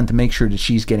she can to make sure that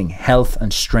she's getting health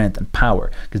and strength and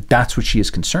power, because that's what she is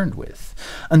concerned with.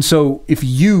 And so if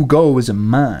you go as a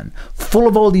man full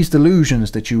of all these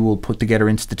delusions that you will put together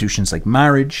institutions like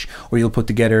marriage, or you'll put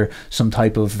together some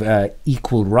type of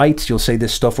equal rights, you'll say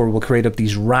this stuff, or we'll create up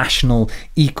these rational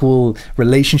equal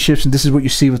relationships, and this is what you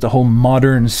see with the whole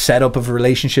modern setup of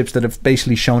relationships that have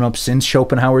basically shown up since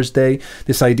Schopenhauer's day,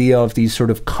 this idea of these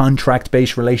sort of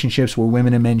contract-based relationships where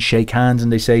women and men shake hands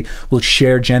and they say we'll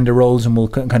share gender roles and we'll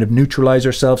kind of neutralize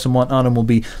ourselves and whatnot, and we'll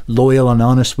be loyal and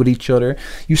honest with each other.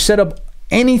 You set up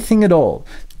anything at all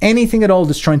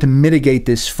that's trying to mitigate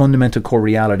this fundamental core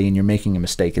reality, and you're making a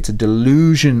mistake. It's a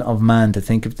delusion of man to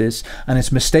think of this, and it's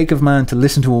a mistake of man to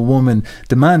listen to a woman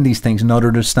demand these things and not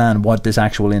understand what this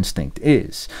actual instinct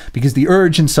is. Because the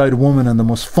urge inside a woman in the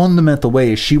most fundamental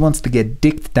way is she wants to get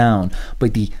dicked down by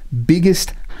the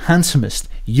biggest, handsomest,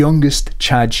 youngest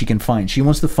Chad she can find. She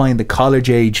wants to find the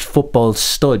college-age football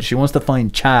stud. She wants to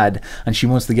find Chad, and she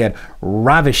wants to get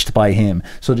ravished by him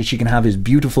so that she can have his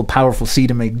beautiful, powerful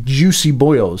seed and make juicy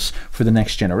boyos for the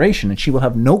next generation. And she will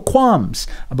have no qualms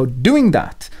about doing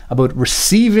that, about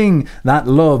receiving that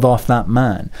love off that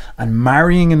man and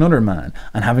marrying another man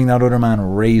and having that other man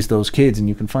raise those kids. And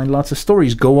you can find lots of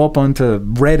stories. Go up onto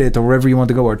Reddit or wherever you want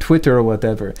to go, or Twitter or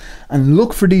whatever, and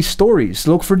look for these stories.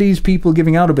 Look for these people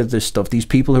giving out about this stuff, these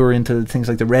people who are into things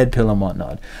like the red pill and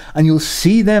whatnot, and you'll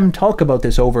see them talk about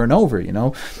this over and over. You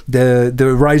know,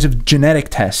 the rise of genetic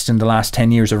tests in the last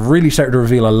 10 years have really started to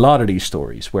reveal a lot of these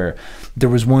stories, where there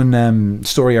was one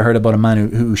story I heard about a man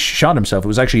who shot himself. It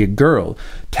was actually a girl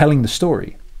telling the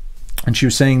story, and she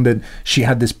was saying that she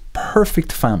had this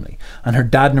perfect family, and her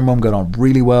dad and her mum got on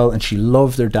really well, and she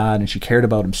loved their dad and she cared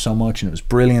about him so much, and it was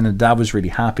brilliant, and dad was really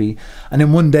happy. And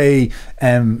then one day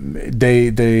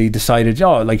they decided,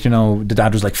 oh, like, you know, the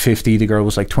dad was like 50, the girl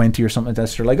was like 20 or something like that,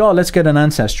 so they're like, oh, let's get an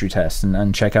ancestry test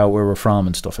and check out where we're from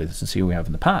and stuff like this and see what we have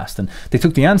in the past. And they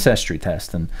took the ancestry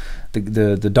test, and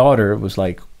the daughter was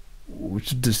like,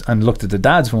 and looked at the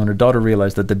dad's one. Her daughter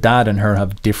realized that the dad and her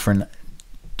have different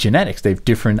genetics, they have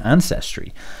different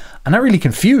ancestry, and that really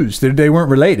confused. They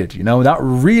weren't related, you know. That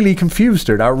really confused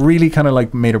her. That really kind of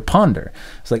like made her ponder.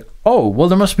 It's like, oh, well,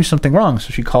 there must be something wrong.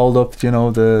 So she called up, you know,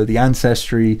 the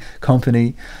ancestry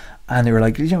company, and they were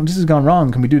like, you know, this has gone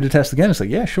wrong, can we do the test again? It's like,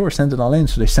 yeah, sure, send it all in.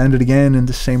 So they send it again, and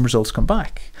the same results come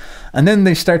back. And then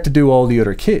they start to do all the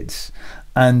other kids,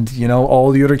 and, you know,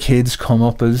 all the other kids come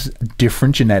up as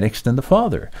different genetics than the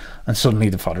father. And suddenly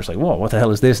the father's like, whoa, what the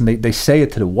hell is this? And they say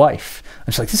it to the wife.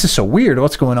 And she's like, this is so weird.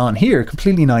 What's going on here?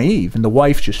 Completely naive. And the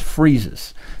wife just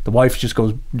freezes. The wife just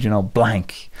goes, you know,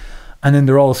 blank. And then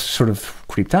they're all sort of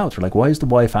creeped out. They're like, why is the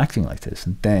wife acting like this?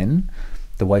 And then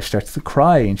the wife starts to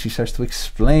cry, and she starts to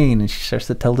explain, and she starts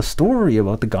to tell the story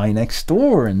about the guy next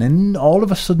door. And then all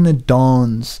of a sudden it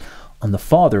dawns on the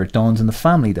father, it dawns on the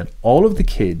family, that all of the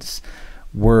kids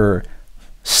were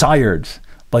sired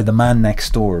by the man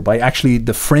next door, by actually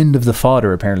the friend of the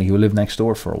father, apparently, who lived next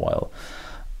door for a while.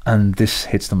 And this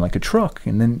hits them like a truck.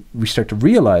 And then we start to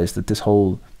realize that this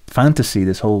whole fantasy,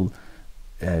 this whole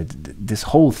this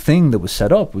whole thing that was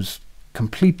set up was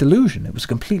complete delusion. It was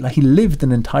complete, like he lived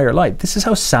an entire life. This is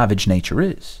how savage nature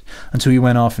is. And so he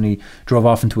went off and he drove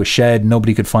off into a shed.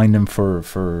 Nobody could find him for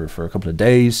a couple of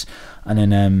days. And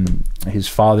then his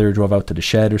father drove out to the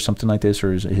shed or something like this,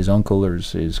 or his uncle or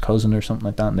his cousin or something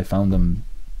like that, and they found him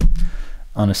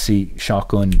on a seat,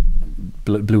 shotgun,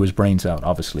 blew his brains out,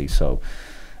 obviously. So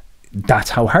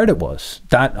that's how hard it was.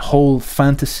 That whole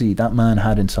fantasy that man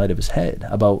had inside of his head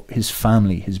about his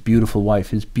family, his beautiful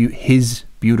wife, his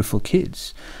beautiful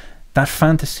kids, that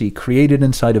fantasy created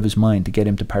inside of his mind to get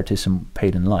him to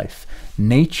participate in life.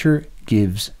 Nature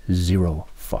gives zero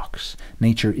fucks.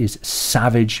 Nature is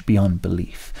savage beyond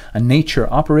belief. And nature,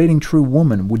 operating through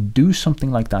woman, would do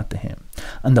something like that to him.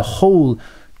 And the whole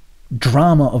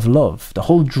drama of love, the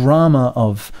whole drama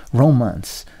of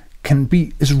romance can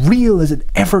be as real as it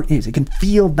ever is. It can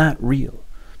feel that real.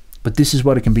 But this is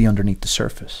what it can be underneath the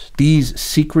surface. These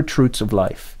secret truths of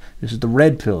life. This is the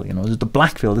red pill, you know, this is the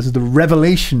black pill, this is the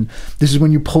revelation. This is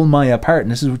when you pull Maya apart,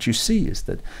 and this is what you see, is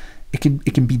that it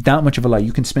can be that much of a lie.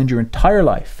 You can spend your entire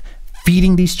life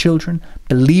feeding these children,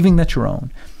 believing that you're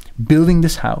own, building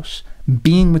this house,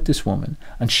 being with this woman,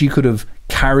 and she could have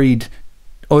carried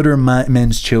other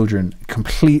men's children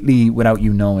completely without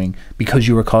you knowing, because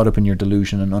you were caught up in your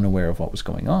delusion and unaware of what was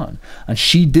going on. And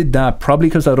she did that probably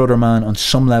because that other man on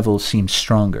some level seemed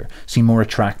stronger, seemed more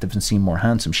attractive, and seemed more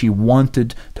handsome. She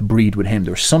wanted to breed with him.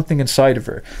 There was something inside of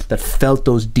her that felt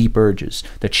those deep urges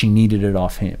that she needed it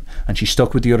off him, and she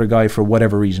stuck with the other guy for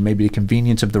whatever reason, maybe the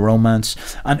convenience of the romance.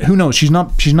 And who knows, she's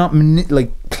not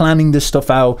like planning this stuff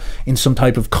out in some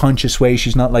type of conscious way.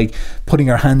 She's not like putting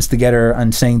her hands together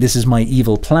and saying, this is my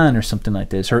evil plan or something like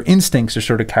this. Her instincts are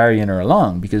sort of carrying her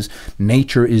along, because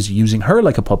nature is using her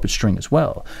like a puppet string as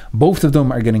well. Both of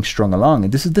them are getting strung along,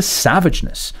 and this is the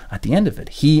savageness at the end of it.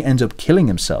 He ends up killing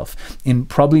himself in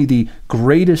probably the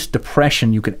greatest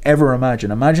depression you could ever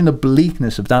imagine. Imagine the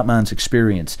bleakness of that man's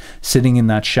experience, sitting in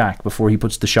that shack before he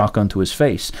puts the shotgun to his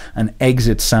face and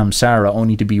exits samsara,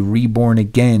 only to be reborn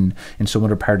again in some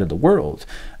other part of the world.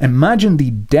 Imagine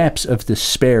the depths of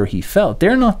despair he felt.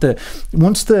 They're not the...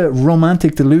 Once the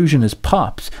romantic delusion is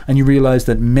popped and you realize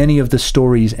that many of the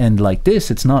stories end like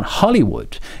this, it's not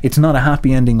Hollywood. It's not a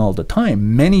happy ending all the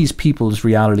time. Many people's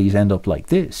realities end up like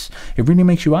this. It really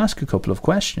makes you ask a couple of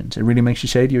questions. It really makes you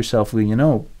say to yourself, well, you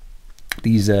know,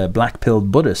 these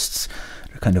black-pilled Buddhists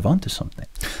are kind of onto something.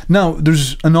 Now,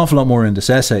 there's an awful lot more in this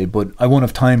essay, but I won't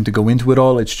have time to go into it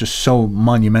all. It's just so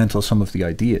monumental, some of the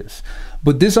ideas.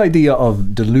 But this idea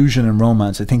of delusion and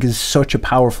romance, I think, is such a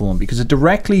powerful one, because it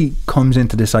directly comes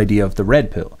into this idea of the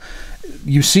red pill.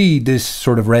 You see this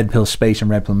sort of red pill space and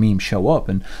red pill meme show up,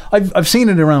 and I've seen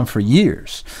it around for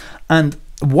years. And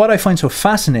what I find so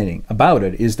fascinating about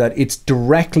it is that it's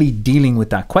directly dealing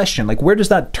with that question. Like, where does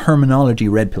that terminology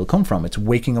red pill come from? It's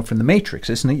waking up from the matrix,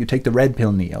 isn't it? You take the red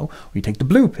pill, Neo, or you take the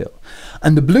blue pill.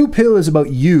 And the blue pill is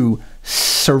about you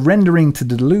surrendering to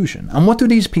the delusion. And what do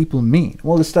these people mean?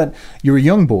 Well, it's that you're a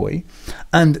young boy,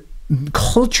 and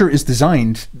culture is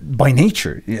designed by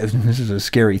nature. This is a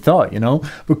scary thought, you know,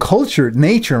 but culture,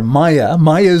 nature, Maya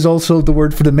is also the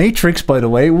word for the matrix, by the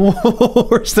way. Whoa,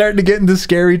 we're starting to get into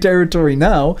scary territory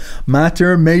now.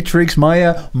 Matter, matrix,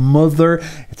 Maya, mother,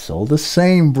 it's all the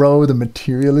same, bro. The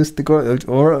materialistic,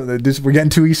 or this, we're getting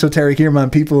too esoteric here, man.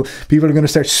 People are going to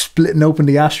start splitting open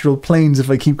the astral planes if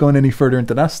I keep going any further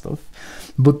into that stuff.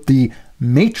 But the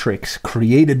matrix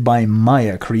created by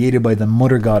Maya, created by the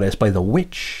mother goddess, by the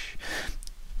witch,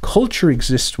 culture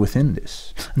exists within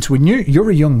this. And so when you're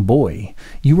a young boy,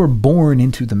 you were born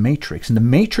into the matrix, and the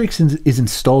matrix is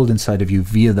installed inside of you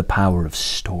via the power of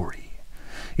story.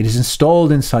 It is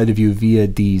installed inside of you via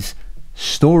these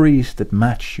stories that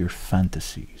match your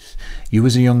fantasies. You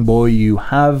as a young boy,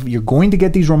 you're going to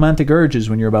get these romantic urges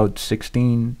when you're about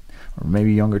 16 or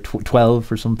maybe younger, 12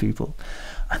 for some people.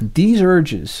 And these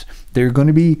urges, they're going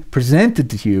to be presented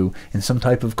to you in some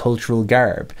type of cultural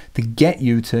garb to get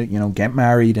you to, you know, get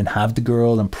married and have the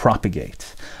girl and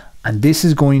propagate. And this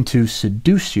is going to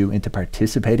seduce you into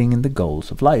participating in the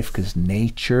goals of life, because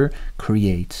nature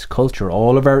creates culture.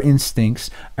 All of our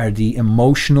instincts are the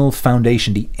emotional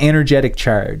foundation, the energetic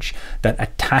charge that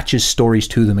attaches stories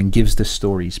to them and gives the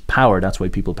stories power. That's why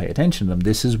people pay attention to them.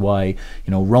 This is why, you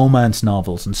know, romance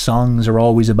novels and songs are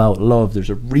always about love.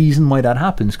 There's a reason why that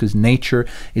happens, because nature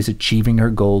is achieving her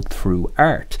goal through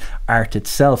art. Art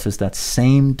itself is that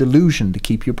same delusion to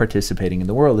keep you participating in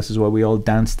the world. This is why we all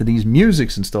dance to these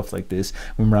musics and stuff like this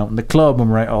when we're out in the club, when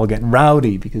we're all getting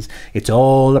rowdy, because it's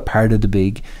all a part of the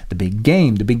big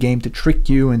game to trick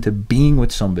you into being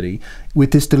with somebody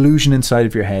with this delusion inside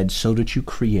of your head, so that you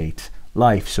create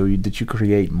life so that you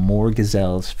create more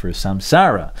gazelles for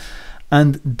samsara.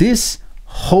 And this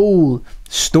whole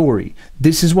story,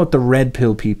 this is what the red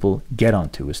pill people get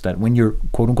onto, is that when you're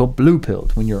quote unquote blue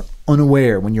pilled, when you're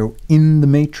unaware, when you're in the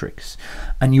matrix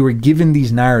and you are given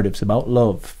these narratives about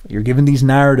love, you're given these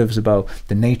narratives about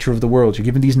the nature of the world, you're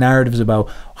given these narratives about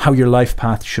how your life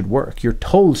path should work, you're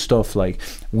told stuff like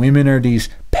women are these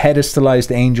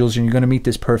pedestalized angels and you're going to meet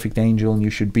this perfect angel and you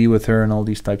should be with her and all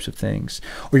these types of things,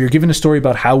 or you're given a story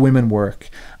about how women work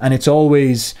and it's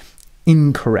always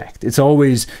incorrect. It's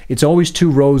always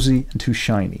too rosy and too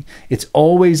shiny. It's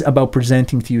always about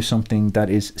presenting to you something that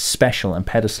is special and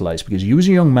pedestalized, because you as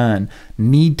a young man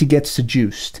need to get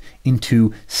seduced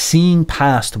into seeing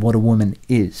past what a woman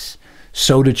is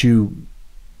so that you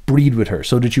breed with her,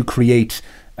 so that you create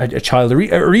a child,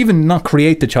 or even not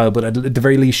create the child, but at the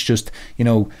very least just, you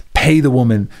know, pay the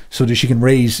woman so that she can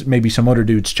raise maybe some other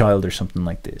dude's child or something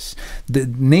like this. The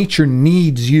nature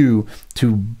needs you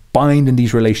to bind in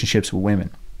these relationships with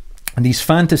women, and these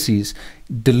fantasies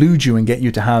delude you and get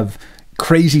you to have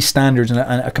crazy standards and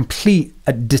a complete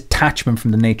detachment from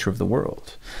the nature of the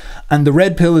world. And the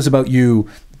red pill is about you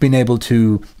being able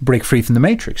to break free from the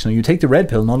matrix. Now you take the red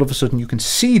pill and all of a sudden you can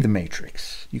see the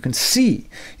matrix. You can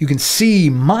see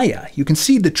Maya. You can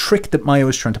see the trick that Maya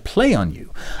was trying to play on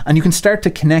you. And you can start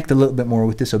to connect a little bit more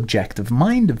with this objective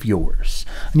mind of yours.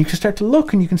 And you can start to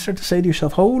look and you can start to say to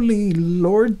yourself, holy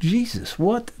Lord Jesus,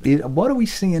 what are we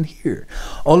seeing here?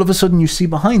 All of a sudden you see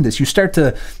behind this. You start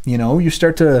to, you know, you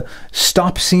start to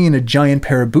stop seeing a giant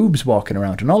pair of boobs walking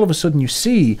around. And all of a sudden you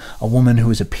see a woman who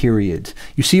has a period.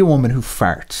 You see a woman who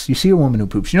farts. You see a woman who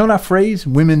poops. You know that phrase,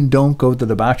 women don't go to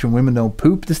the bathroom, women don't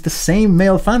poop? It's the same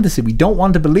male fantasy. We don't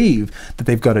want to believe that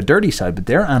they've got a dirty side, but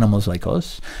they're animals like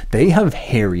us. They have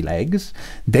hairy legs.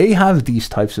 They have these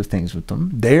types of things with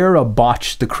them. They're a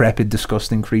botched, decrepit,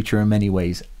 disgusting creature in many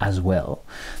ways as well.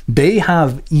 They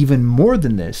have even more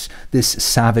than this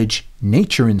savage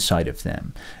nature inside of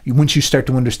them. Once you start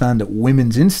to understand that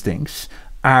women's instincts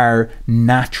are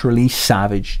naturally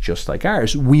savage just like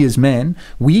ours. We as men,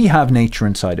 we have nature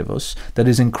inside of us that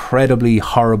is incredibly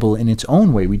horrible in its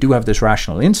own way. We do have this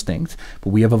rational instinct,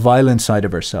 but we have a violent side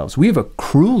of ourselves. We have a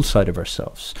cruel side of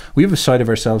ourselves. We have a side of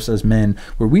ourselves as men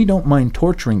where we don't mind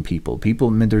torturing people.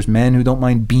 There's men who don't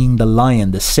mind being the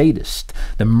lion, the sadist,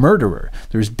 the murderer.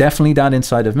 There's definitely that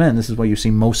inside of men. This is why you see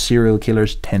most serial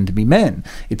killers tend to be men.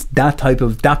 It's that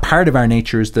part of our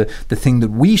nature is the thing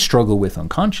that we struggle with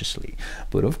unconsciously.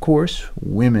 But of course,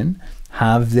 women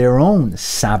have their own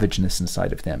savageness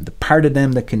inside of them. The part of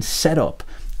them that can set up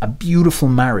a beautiful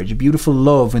marriage, a beautiful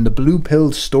love, in the blue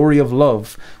pill story of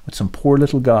love with some poor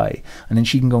little guy. And then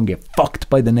she can go and get fucked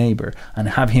by the neighbor and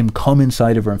have him come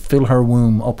inside of her and fill her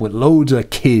womb up with loads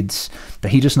of kids that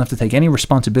he doesn't have to take any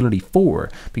responsibility for,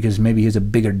 because maybe he has a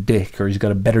bigger dick, or he's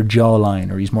got a better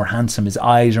jawline, or he's more handsome, his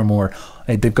eyes are more,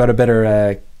 they've got a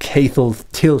better cathal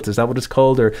tilt, is that what it's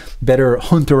called, or better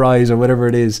hunter eyes, or whatever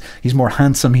it is. He's more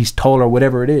handsome, he's taller,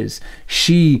 whatever it is.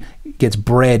 She gets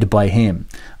bred by him,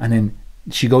 and then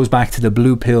she goes back to the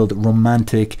blue-pilled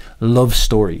romantic love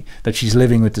story that she's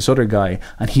living with this other guy,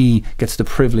 and he gets the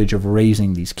privilege of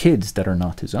raising these kids that are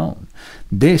not his own.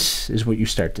 This is what you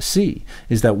start to see,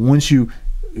 is that once you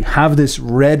have this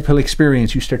red pill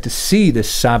experience, you start to see this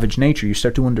savage nature. You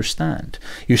start to understand.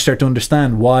 You start to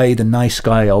understand why the nice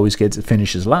guy always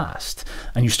finishes last,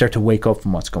 and you start to wake up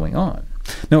from what's going on.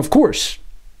 Now, of course,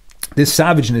 this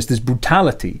savageness, this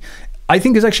brutality, I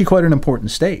think is actually quite an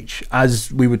important stage,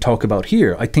 as we would talk about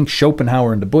here. I think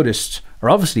Schopenhauer and the Buddhists are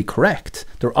obviously correct.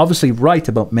 They're obviously right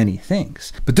about many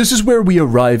things. But this is where we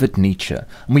arrive at Nietzsche,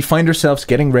 and we find ourselves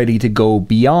getting ready to go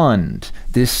beyond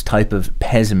this type of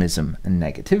pessimism and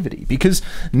negativity, because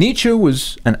Nietzsche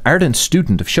was an ardent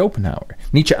student of Schopenhauer.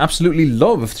 Nietzsche absolutely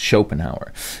loved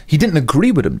Schopenhauer. He didn't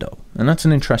agree with him though, and that's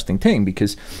an interesting thing,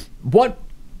 because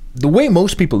the way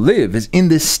most people live is in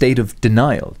this state of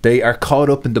denial. They are caught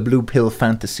up in the blue pill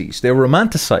fantasies. They're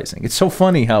romanticizing. It's so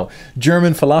funny how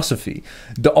German philosophy,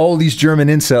 all these German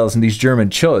incels and these German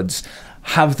chuds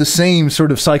have the same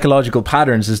sort of psychological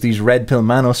patterns as these red pill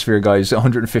manosphere guys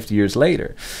 150 years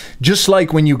later. Just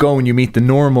like when you go and you meet the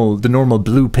normal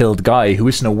blue pilled guy who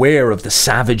isn't aware of the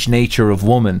savage nature of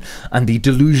woman and the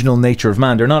delusional nature of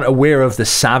man. They're not aware of the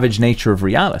savage nature of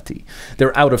reality.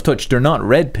 They're out of touch. They're not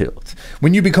red pilled.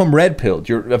 When you become red pilled,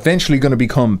 you're eventually going to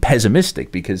become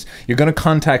pessimistic, because you're going to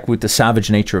contact with the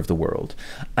savage nature of the world,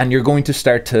 and you're going to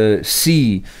start to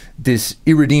see this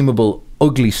irredeemable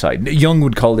ugly side. Jung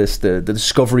would call this the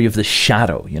discovery of the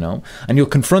shadow, you know, and you'll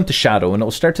confront the shadow and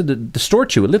it'll start to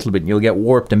distort you a little bit and you'll get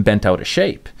warped and bent out of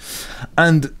shape.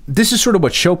 And this is sort of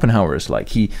what Schopenhauer is like.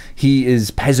 He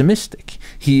is pessimistic.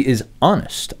 He is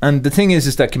honest. And the thing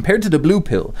is that compared to the blue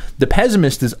pill, the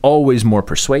pessimist is always more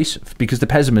persuasive because the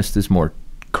pessimist is more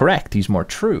correct, he's more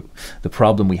true. The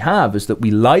problem we have is that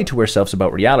we lie to ourselves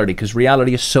about reality because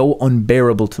reality is so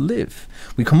unbearable to live.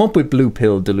 We come up with blue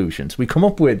pill delusions, we come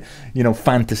up with, you know,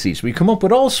 fantasies, we come up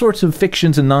with all sorts of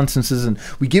fictions and nonsenses, and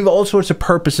we give all sorts of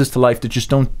purposes to life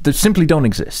that simply don't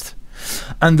exist.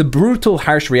 And the brutal,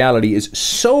 harsh reality is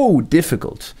so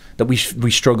difficult that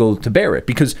we struggle to bear it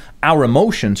because our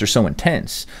emotions are so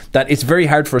intense that it's very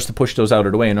hard for us to push those out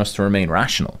of the way and us to remain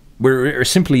rational.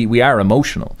 We are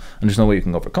emotional, and there's no way you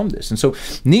can overcome this. And so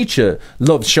Nietzsche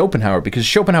loves Schopenhauer because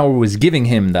Schopenhauer was giving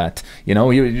him that, you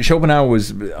know, Schopenhauer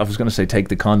was, I was going to say take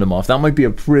the condom off. That might be a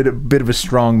bit of a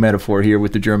strong metaphor here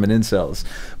with the German incels.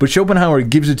 But Schopenhauer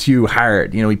gives it to you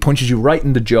hard. You know, he punches you right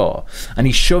in the jaw and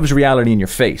he shoves reality in your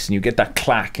face and you get that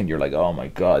clack and you're like, oh my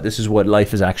God, this is what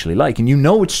life is actually like. And you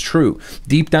know it's true.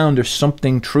 Deep down, there's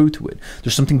something true to it.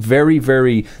 There's something very,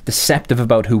 very deceptive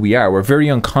about who we are. We're very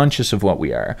unconscious of what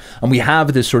we are. And we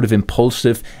have this sort of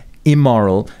impulsive,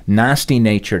 immoral, nasty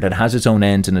nature that has its own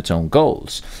ends and its own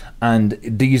goals. And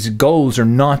these goals are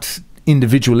not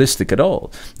individualistic at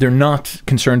all. They're not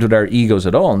concerned with our egos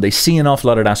at all. And they see an awful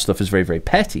lot of that stuff as very, very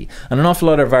petty. And an awful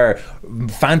lot of our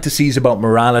fantasies about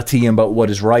morality and about what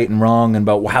is right and wrong and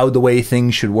about how the way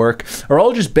things should work are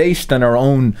all just based on our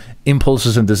own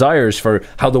impulses and desires for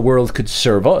how the world could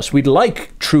serve us. We'd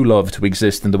like true love to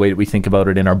exist in the way that we think about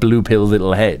it in our blue pill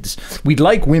little heads. We'd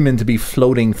like women to be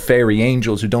floating fairy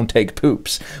angels who don't take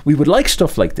poops. We would like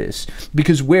stuff like this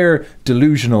because we're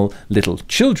delusional little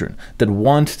children that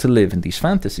want to live in these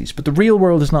fantasies. But the real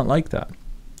world is not like that.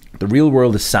 The real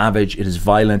world is savage, it is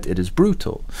violent, it is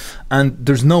brutal. And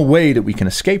there's no way that we can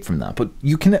escape from that. But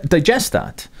you can digest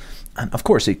that. And of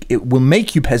course, it will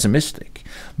make you pessimistic.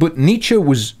 But Nietzsche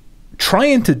was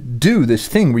trying to do this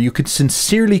thing where you could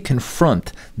sincerely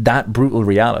confront that brutal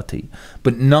reality,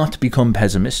 but not become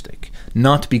pessimistic,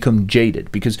 not become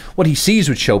jaded. Because what he sees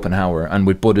with Schopenhauer and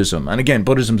with Buddhism, and again,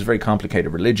 Buddhism is a very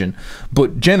complicated religion,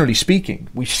 but generally speaking,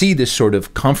 we see this sort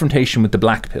of confrontation with the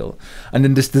black pill, and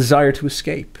then this desire to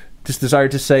escape. This desire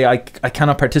to say, I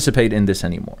cannot participate in this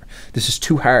anymore. This is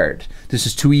too hard. This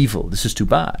is too evil. This is too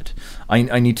bad. I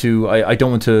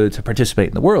don't want to participate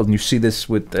in the world. And you see this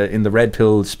with in the red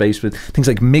pill space with things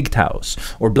like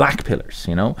MGTOWs or black pillars,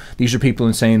 you know? These are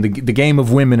people saying the game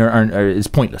of women is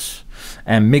pointless.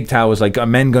 And MGTOW is like, are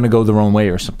men going to go their own way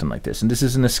or something like this? And this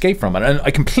is an escape from it. And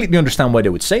I completely understand why they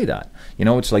would say that. You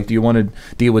know, it's like, do you want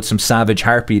to deal with some savage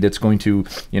harpy that's going to,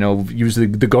 you know, use the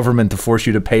government to force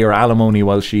you to pay her alimony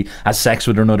while she has sex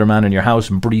with another man in your house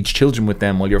and breeds children with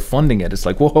them while you're funding it? It's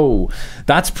like, whoa,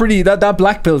 that's pretty, that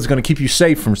black pill is going to keep you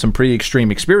safe from some pretty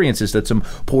extreme experiences that some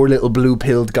poor little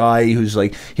blue-pilled guy who's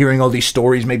like hearing all these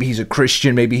stories, maybe he's a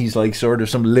Christian, maybe he's like sort of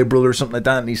some liberal or something like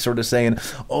that, and he's sort of saying,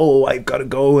 oh, I've got to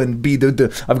go and be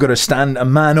I've got to stand a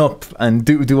man up and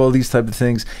do all these type of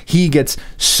things. He gets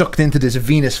sucked into this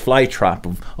Venus flytrap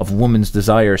of woman's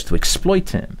desires to exploit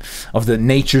him, of the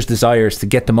nature's desires to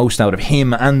get the most out of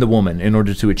him and the woman in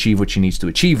order to achieve what she needs to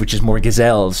achieve, which is more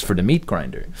gazelles for the meat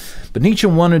grinder. But Nietzsche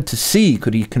wanted to see,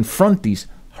 could he confront these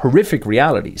horrific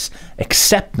realities,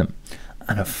 accept them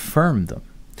and affirm them,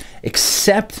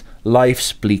 accept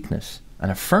life's bleakness and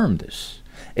affirm this.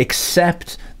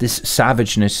 Accept this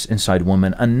savageness inside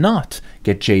woman and not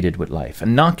get jaded with life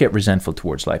and not get resentful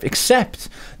towards life. Accept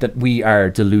that we are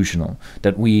delusional,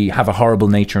 that we have a horrible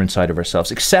nature inside of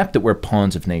ourselves. Accept that we're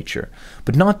pawns of nature,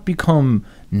 but not become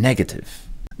negative.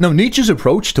 Now, Nietzsche's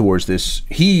approach towards this,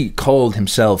 he called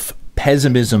himself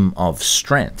pessimism of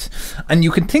strength. And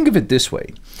you can think of it this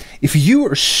way. If you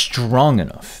are strong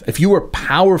enough, if you are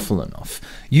powerful enough,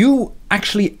 you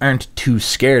actually aren't too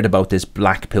scared about this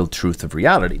black pill truth of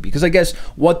reality. Because I guess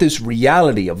what this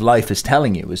reality of life is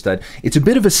telling you is that it's a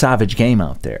bit of a savage game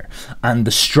out there. And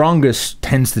the strongest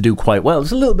tends to do quite well.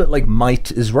 It's a little bit like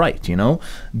might is right, you know?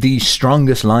 The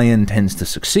strongest lion tends to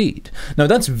succeed. Now,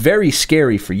 that's very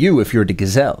scary for you if you're the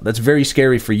gazelle. That's very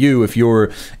scary for you if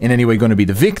you're in any way going to be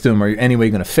the victim or in any way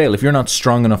going to fail, if you're not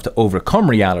strong enough to overcome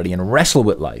reality and wrestle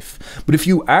with life. But if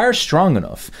you are strong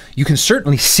enough, you can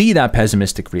certainly see that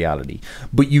pessimistic reality.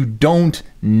 but you don't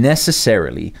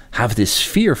necessarily have this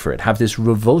fear for it, have this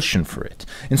revulsion for it.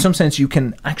 In some sense, you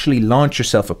can actually launch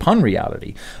yourself upon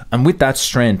reality, and with that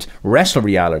strength, wrestle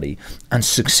reality and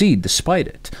succeed despite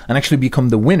it, and actually become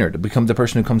the winner, to become the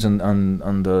person who comes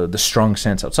on the strong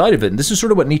sense outside of it. And this is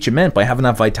sort of what Nietzsche meant by having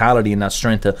that vitality and that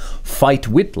strength to fight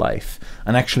with life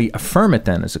and actually affirm it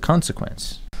then as a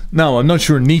consequence. Now, I'm not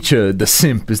sure Nietzsche, the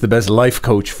simp, is the best life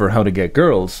coach for how to get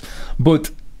girls, but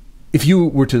if you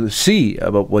were to see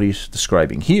about what he's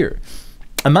describing here,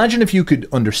 imagine if you could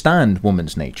understand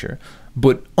woman's nature,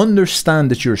 but understand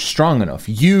that you're strong enough,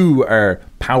 you are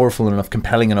powerful enough,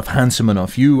 compelling enough, handsome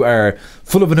enough, you are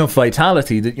full of enough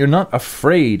vitality that you're not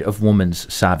afraid of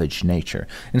woman's savage nature.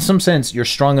 In some sense, you're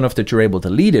strong enough that you're able to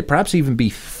lead it, perhaps even be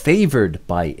favored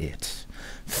by it.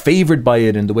 Favored by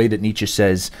it in the way that Nietzsche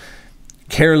says,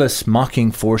 careless, mocking,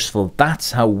 forceful,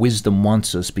 that's how wisdom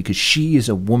wants us, because she is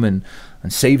a woman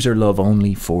and saves her love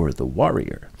only for the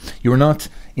warrior. You are not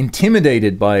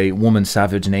intimidated by woman's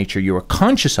savage nature. You are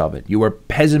conscious of it. You are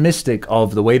pessimistic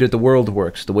of the way that the world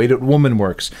works, the way that woman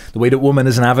works, the way that woman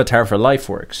as an avatar for life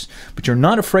works. But you're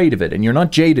not afraid of it, and you're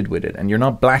not jaded with it, and you're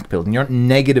not black-pilled, and you're not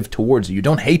negative towards it. You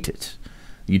don't hate it.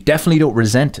 You definitely don't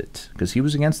resent it, because he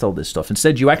was against all this stuff.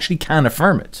 Instead, you actually can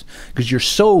affirm it, because you're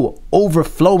so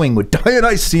overflowing with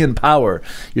Dionysian power.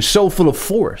 You're so full of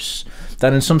force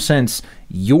that in some sense,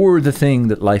 you're the thing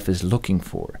that life is looking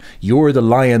for. You're the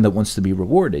lion that wants to be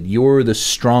rewarded. You're the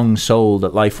strong soul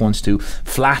that life wants to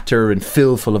flatter and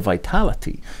fill full of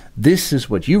vitality. This is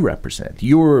what you represent.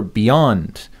 You're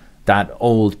beyond that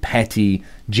old petty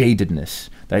jadedness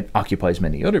that occupies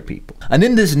many other people. And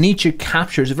in this, Nietzsche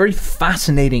captures a very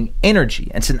fascinating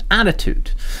energy. It's an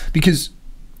attitude, because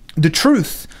the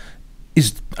truth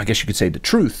is, I guess you could say the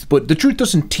truth, but the truth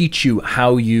doesn't teach you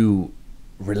how you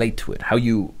relate to it, how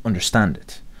you understand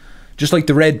it. Just like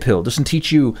the red pill doesn't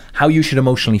teach you how you should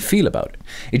emotionally feel about it.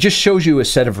 It just shows you a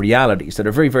set of realities that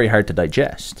are very, very hard to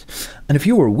digest. And if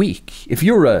you are weak, if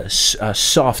you're a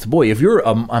soft boy, if you're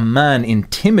a man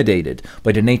intimidated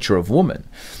by the nature of woman,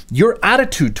 your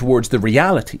attitude towards the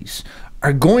realities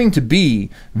are going to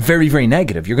be very, very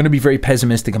negative. You're going to be very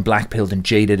pessimistic and black-pilled and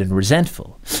jaded and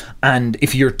resentful. And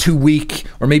if you're too weak,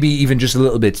 or maybe even just a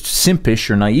little bit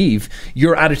simpish or naive,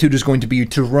 your attitude is going to be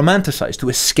to romanticize, to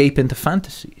escape into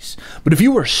fantasies. But if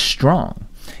you are strong,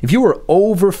 if you are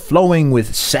overflowing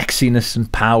with sexiness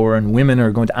and power, and women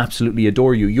are going to absolutely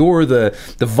adore you, you're the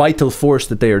vital force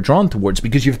that they are drawn towards,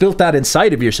 because you've built that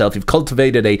inside of yourself. You've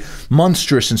cultivated a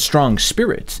monstrous and strong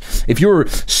spirit. If you're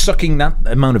sucking that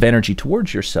amount of energy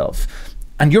towards yourself,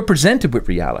 and you're presented with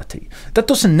reality, that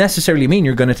doesn't necessarily mean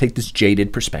you're going to take this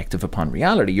jaded perspective upon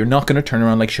reality. You're not going to turn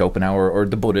around like Schopenhauer or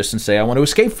the Buddhists and say, I want to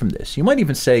escape from this. You might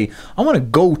even say, I want to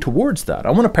go towards that. I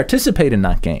want to participate in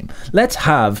that game. Let's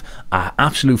have an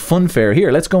absolute fun fair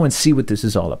here. Let's go and see what this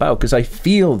is all about, because I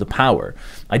feel the power.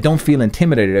 I don't feel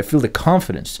intimidated. I feel the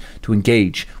confidence to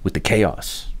engage with the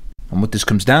chaos. And what this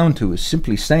comes down to is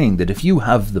simply saying that if you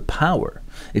have the power,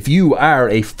 if you are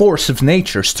a force of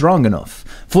nature strong enough,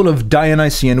 full of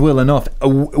Dionysian will enough,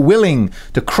 willing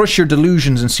to crush your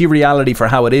delusions and see reality for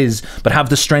how it is, but have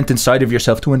the strength inside of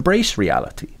yourself to embrace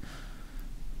reality,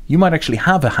 you might actually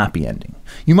have a happy ending.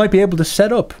 You might be able to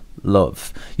set up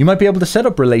love. You might be able to set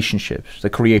up relationships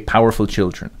that create powerful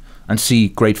children and see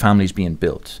great families being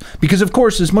built. Because of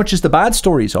course, as much as the bad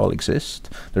stories all exist,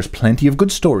 there's plenty of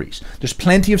good stories. There's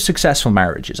plenty of successful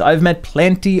marriages. I've met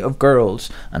plenty of girls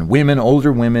and women,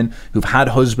 older women, who've had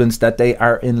husbands that they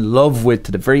are in love with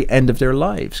to the very end of their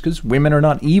lives. Because women are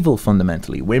not evil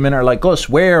fundamentally. Women are like us.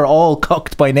 We're all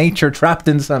cucked by nature, trapped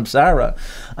in samsara.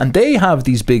 And they have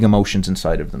these big emotions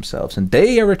inside of themselves. And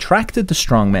they are attracted to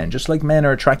strong men, just like men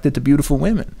are attracted to beautiful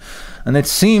women. And it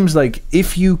seems like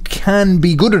if you can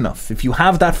be good enough, if you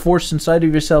have that force inside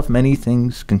of yourself, many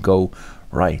things can go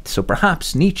right. So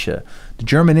perhaps Nietzsche, the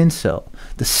German incel,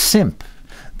 the simp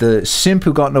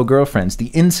who got no girlfriends,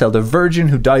 the incel, the virgin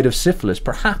who died of syphilis,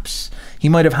 perhaps he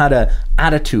might have had an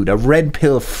attitude, a red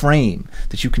pill frame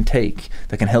that you can take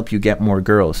that can help you get more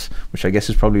girls, which I guess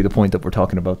is probably the point that we're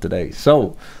talking about today.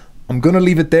 So I'm going to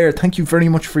leave it there. Thank you very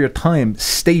much for your time.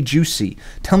 Stay juicy.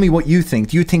 Tell me what you think.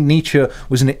 Do you think Nietzsche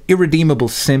was an irredeemable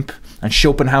simp and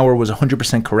Schopenhauer was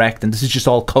 100% correct and this is just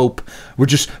all cope? We're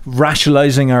just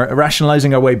rationalizing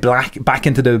our way back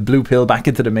into the blue pill, back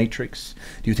into the matrix?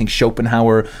 Do you think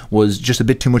Schopenhauer was just a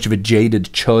bit too much of a jaded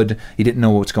chud? He didn't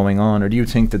know what's going on? Or do you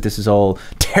think that this is all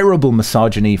terrible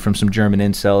misogyny from some German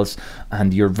incels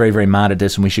and you're very, very mad at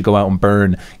this and we should go out and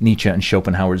burn Nietzsche and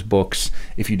Schopenhauer's books?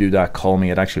 If you do that, call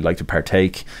me. I'd actually like to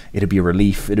partake. It'd be a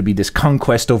relief. It'd be this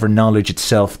conquest over knowledge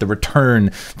itself, the return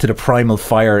to the primal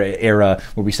fire era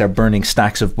where we start burning burning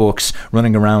stacks of books,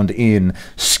 running around in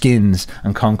skins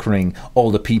and conquering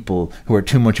all the people who are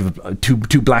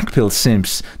too black pill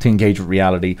simps to engage with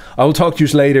reality. I will talk to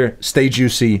you later. Stay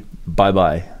juicy. Bye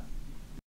bye.